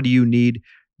about what do you need,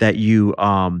 that you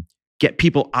get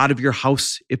people out of your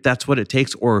house if that's what it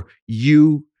takes, or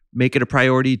you make it a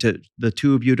priority to the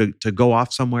two of you to go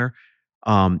off somewhere.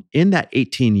 In that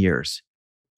 18 years,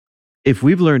 if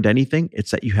we've learned anything,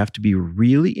 it's that you have to be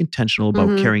really intentional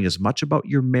about caring as much about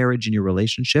your marriage and your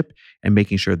relationship and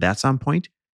making sure that's on point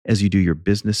as you do your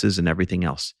businesses and everything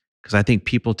else. Because I think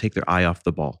people take their eye off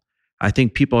the ball. I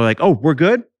think people are like, oh, we're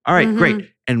good? All right, great.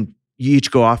 And you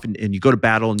each go off and you go to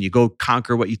battle and you go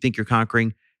conquer what you think you're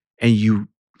conquering. And you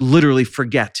literally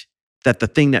forget that the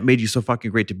thing that made you so fucking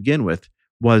great to begin with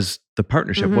was the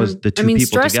partnership, was the two people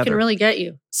together. Stress can really get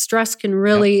you. Stress can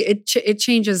really, it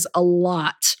changes a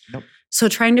lot. Yep. So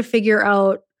trying to figure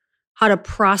out how to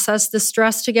process the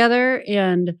stress together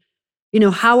and,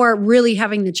 how are really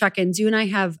having the check-ins. You and I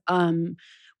have,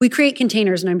 we create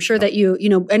containers, and I'm sure that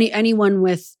anyone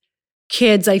with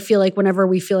kids, I feel like whenever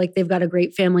we feel like they've got a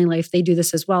great family life, they do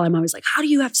this as well. I'm always like, how do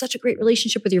you have such a great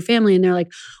relationship with your family? And they're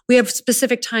like, we have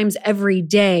specific times every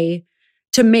day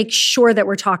to make sure that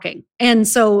we're talking. And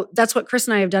so that's what Chris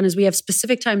and I have done is we have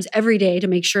specific times every day to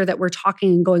make sure that we're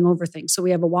talking and going over things. So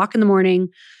we have a walk in the morning,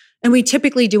 and we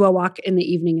typically do a walk in the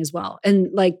evening as well. And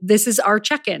like, this is our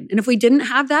check-in. And if we didn't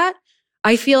have that,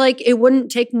 I feel like it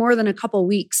wouldn't take more than a couple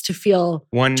weeks to feel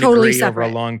One totally degree over a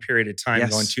separate. long period of time,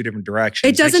 Yes. going two different directions.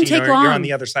 It doesn't Next thing you take know, You're long. on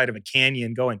the other side of a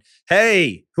canyon going,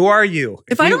 hey, who are you?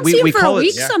 If I don't we- see him we for a call it-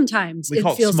 week, yeah. sometimes We it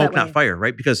call it feels smoke, that way. not fire,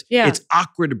 right? Because Yeah. it's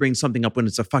awkward to bring something up when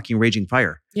it's a fucking raging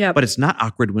fire, Yeah, but it's not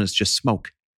awkward when it's just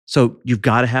smoke. So you've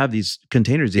got to have these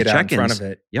containers, these Get out in check-ins. front of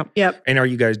it. yep. And are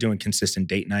you guys doing consistent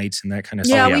date nights and that kind of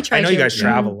Yeah, stuff? yeah. we try I know to. you guys Mhm.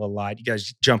 travel a lot. You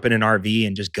guys jump in an RV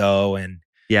and just go, and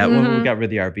Yeah, well, we Mhm. got rid of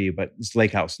the RV, but it's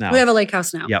lake house now. We have a lake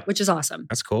house now, Yep. which is awesome.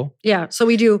 that's cool. Yeah, so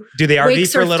we do. Do the RV Wake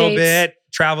for a surf little dates. bit,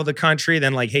 travel the country,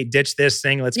 then like, hey, ditch this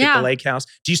thing. Let's get Yeah. the lake house.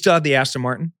 Do you still have the Aston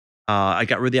Martin? I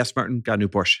got rid of the Aston Martin, got a new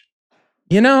Porsche.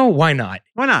 You know, why not?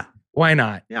 Why not? Why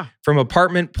not? Yeah. From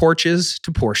apartment porches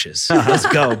to Porsches. Let's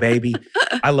go, baby.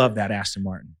 I love that Aston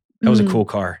Martin. That was a Mm. cool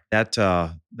car. That's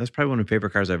probably one of my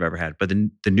favorite cars I've ever had. But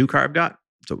the new car I've got,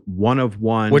 it's a one of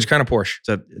one. Which kind of Porsche? It's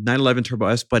a 911 Turbo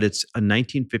S, but it's a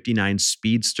 1959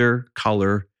 Speedster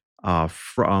color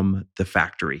from the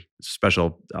factory. It's a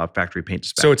special factory paint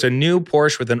spec. So it's a new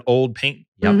Porsche with an old paint.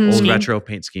 Yep, Mhm. old Scheme? retro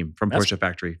paint scheme from That's- Porsche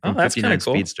factory Oh, from that's 59 kinda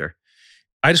cool. Speedster.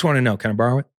 I just want to know, can I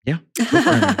borrow it? Yeah, go for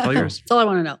it. All yours. That's all I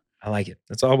want to know. I like it.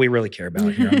 That's all we really care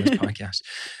about here on this podcast.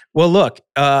 Well, look,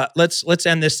 let's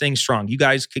end this thing strong. You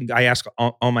guys can. I ask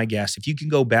all my guests if you can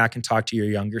go back and talk to your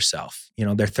younger self. You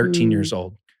know, they're 13 Mm. years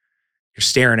old. You're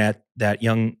staring at that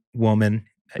young woman,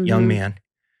 that young Mhm. man.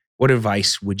 What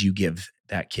advice would you give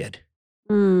that kid?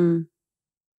 Mm.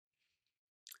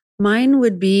 Mine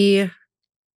would be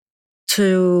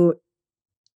to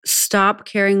stop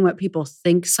caring what people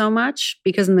think so much,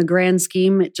 because in the grand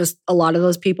scheme, it just a lot of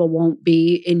those people won't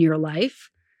be in your life.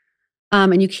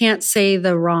 And you can't say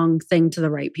the wrong thing to the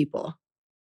right people.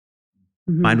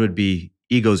 Mhm. Mine would be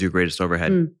ego's your greatest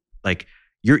overhead. Mm. Like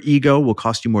your ego will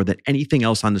cost you more than anything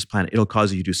else on this planet. It'll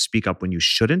cause you to speak up when you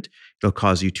shouldn't. It'll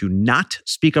cause you to not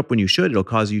speak up when you should. It'll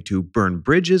cause you to burn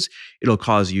bridges. It'll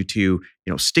cause you to,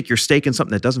 stick your stake in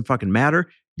something that doesn't fucking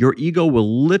matter. Your ego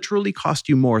will literally cost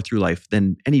you more through life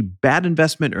than any bad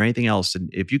investment or anything else. And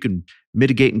if you can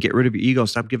mitigate and get rid of your ego,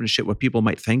 stop giving a shit what people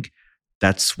might think,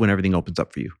 that's when everything opens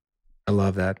up for you. I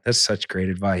love that. That's such great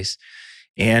advice.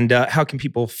 And how can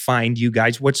people find you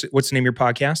guys? What's the name of your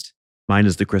podcast? Mine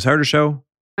is The Chris Harder Show.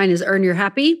 Mine is Earn Your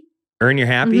Happy. Earn Your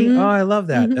Happy. Mhm. Oh, I love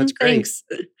that. Mhm, That's great. Thanks.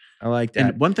 I like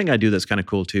that. And one thing I do that's kind of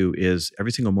cool too is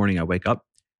every single morning I wake up,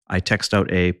 I text out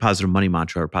a positive money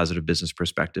mantra or positive business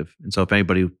perspective. And so if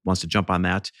anybody wants to jump on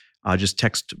that, just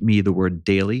text me the word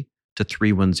daily to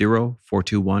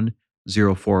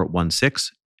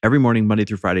 310-421-0416. Every morning, Monday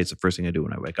through Friday, it's the first thing I do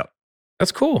when I wake up.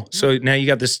 That's cool. So now you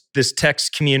got this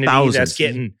text community that's Thousands.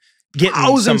 getting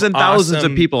Thousands some and thousands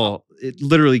awesome- of people. It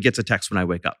literally gets a text when I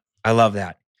wake up. I love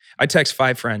that. I text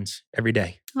 5 friends every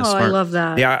day. Oh, That's I smart. love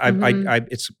that. Yeah, Mhm.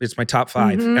 it's my top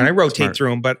 5, Mhm. and I rotate Smart. through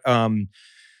them. But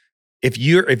if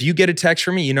you get a text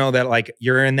from me, you know that like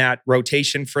you're in that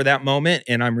rotation for that moment,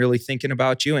 and I'm really thinking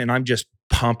about you, and I'm just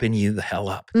pumping you the hell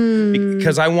up. Mm.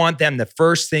 Because I want them the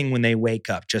first thing when they wake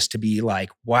up just to be like,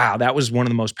 wow, that was one of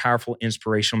the most powerful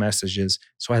inspirational messages.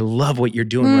 So I love what you're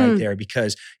doing right Mm. there,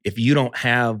 because if you don't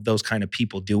have those kind of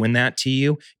people doing that to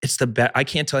you, it's the best. I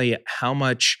can't tell you how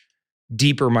much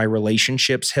deeper my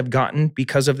relationships have gotten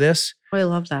because of this, Oh, I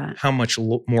love that. how much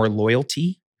more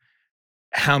loyalty,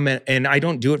 how many, and I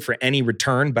don't do it for any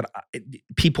return, but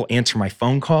people answer my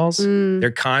phone calls. Mm.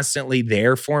 They're constantly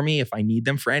there for me if I need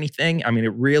them for anything. I mean,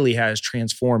 it really has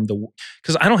transformed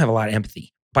because I don't have a lot of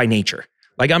empathy by nature.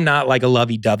 Like I'm not like a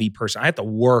lovey-dovey person. I have to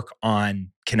work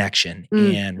on connection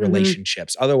Mm, and mhm.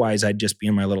 relationships. Otherwise, I'd just be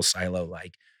in my little silo,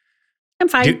 like, I'm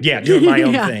fine. doing my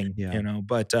own Yeah. thing, Yeah.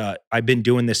 But I've been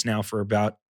doing this now for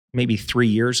about maybe 3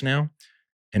 years now,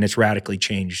 and it's radically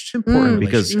changed. important Mm.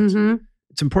 because relationships. Mhm.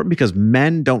 it's important because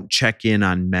men don't check in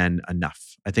on men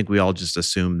enough. I think we all just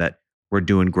assume that we're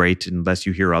doing great unless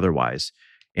you hear otherwise.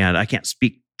 And I can't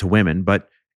speak to women, but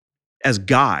as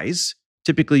guys,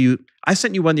 typically I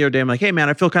sent you one the other day. I'm like, hey man,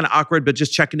 I feel kind of awkward, but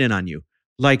just checking in on you.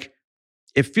 Like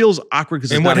it feels awkward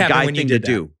because it's And what not a happened guy when you thing to did that?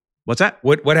 do. What's that?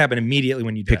 What happened immediately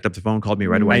when you Picked up the phone, called me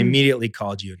right Mm. I away. immediately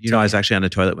called you. You know, I was actually on the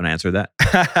toilet when I answered that.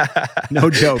 actually No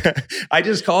joke. I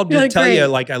just called to You're like, tell you, great.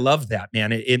 like, I love that,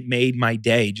 man. It made my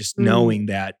day just Mm. knowing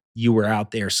that you were out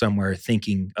there somewhere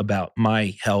thinking about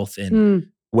my health and Mm.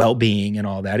 well-being and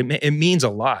all that. It means a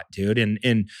lot, dude.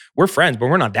 And we're friends, but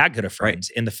we're not that good of friends.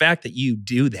 And the fact that you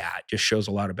do that just shows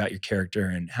a lot about your character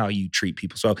and how you treat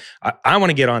people. So I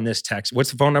want to get on this text. What's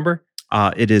the phone number?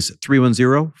 It is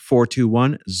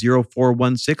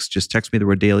 310-421-0416. Just text me the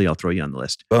word daily. I'll throw you on the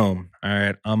list. Boom. All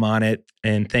right. I'm on it.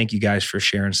 And thank you guys for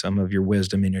sharing some of your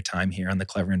wisdom and your time here on the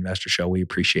Clever Investor Show. We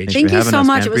appreciate you. Thank for you having so us,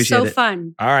 much. man. It was so Appreciate it.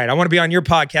 fun. All right. I want to be on your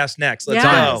podcast next. Let's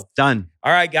Yes. go. Done.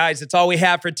 All right, guys, that's all we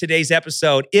have for today's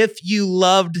episode. If you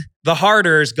loved the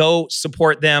Harders, go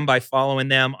support them by following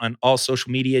them on all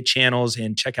social media channels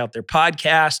and check out their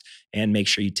podcast. And make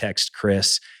sure you text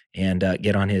Chris and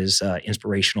get on his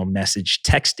inspirational message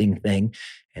texting thing.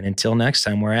 And until next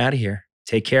time, we're out of here.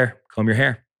 Take care. Comb your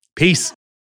hair. Peace.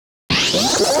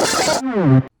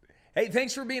 Hey,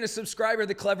 thanks for being a subscriber of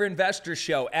the Clever Investor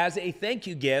Show. As a thank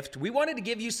you gift, we wanted to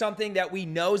give you something that we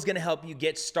know is going to help you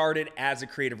get started as a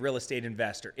creative real estate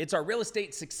investor. It's our Real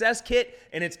Estate Success Kit,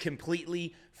 and it's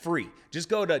completely free. Just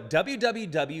go to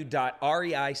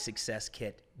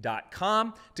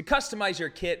www.reisuccesskit.com to customize your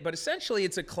kit, but essentially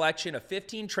it's a collection of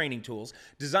 15 training tools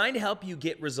designed to help you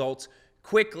get results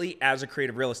quickly as a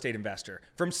creative real estate investor.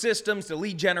 From systems to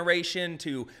lead generation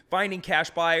to finding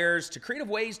cash buyers to creative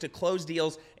ways to close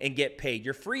deals and get paid.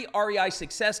 Your free REI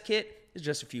Success Kit is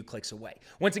just a few clicks away.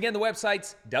 Once again, the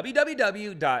website's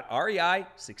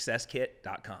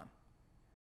www.reisuccesskit.com.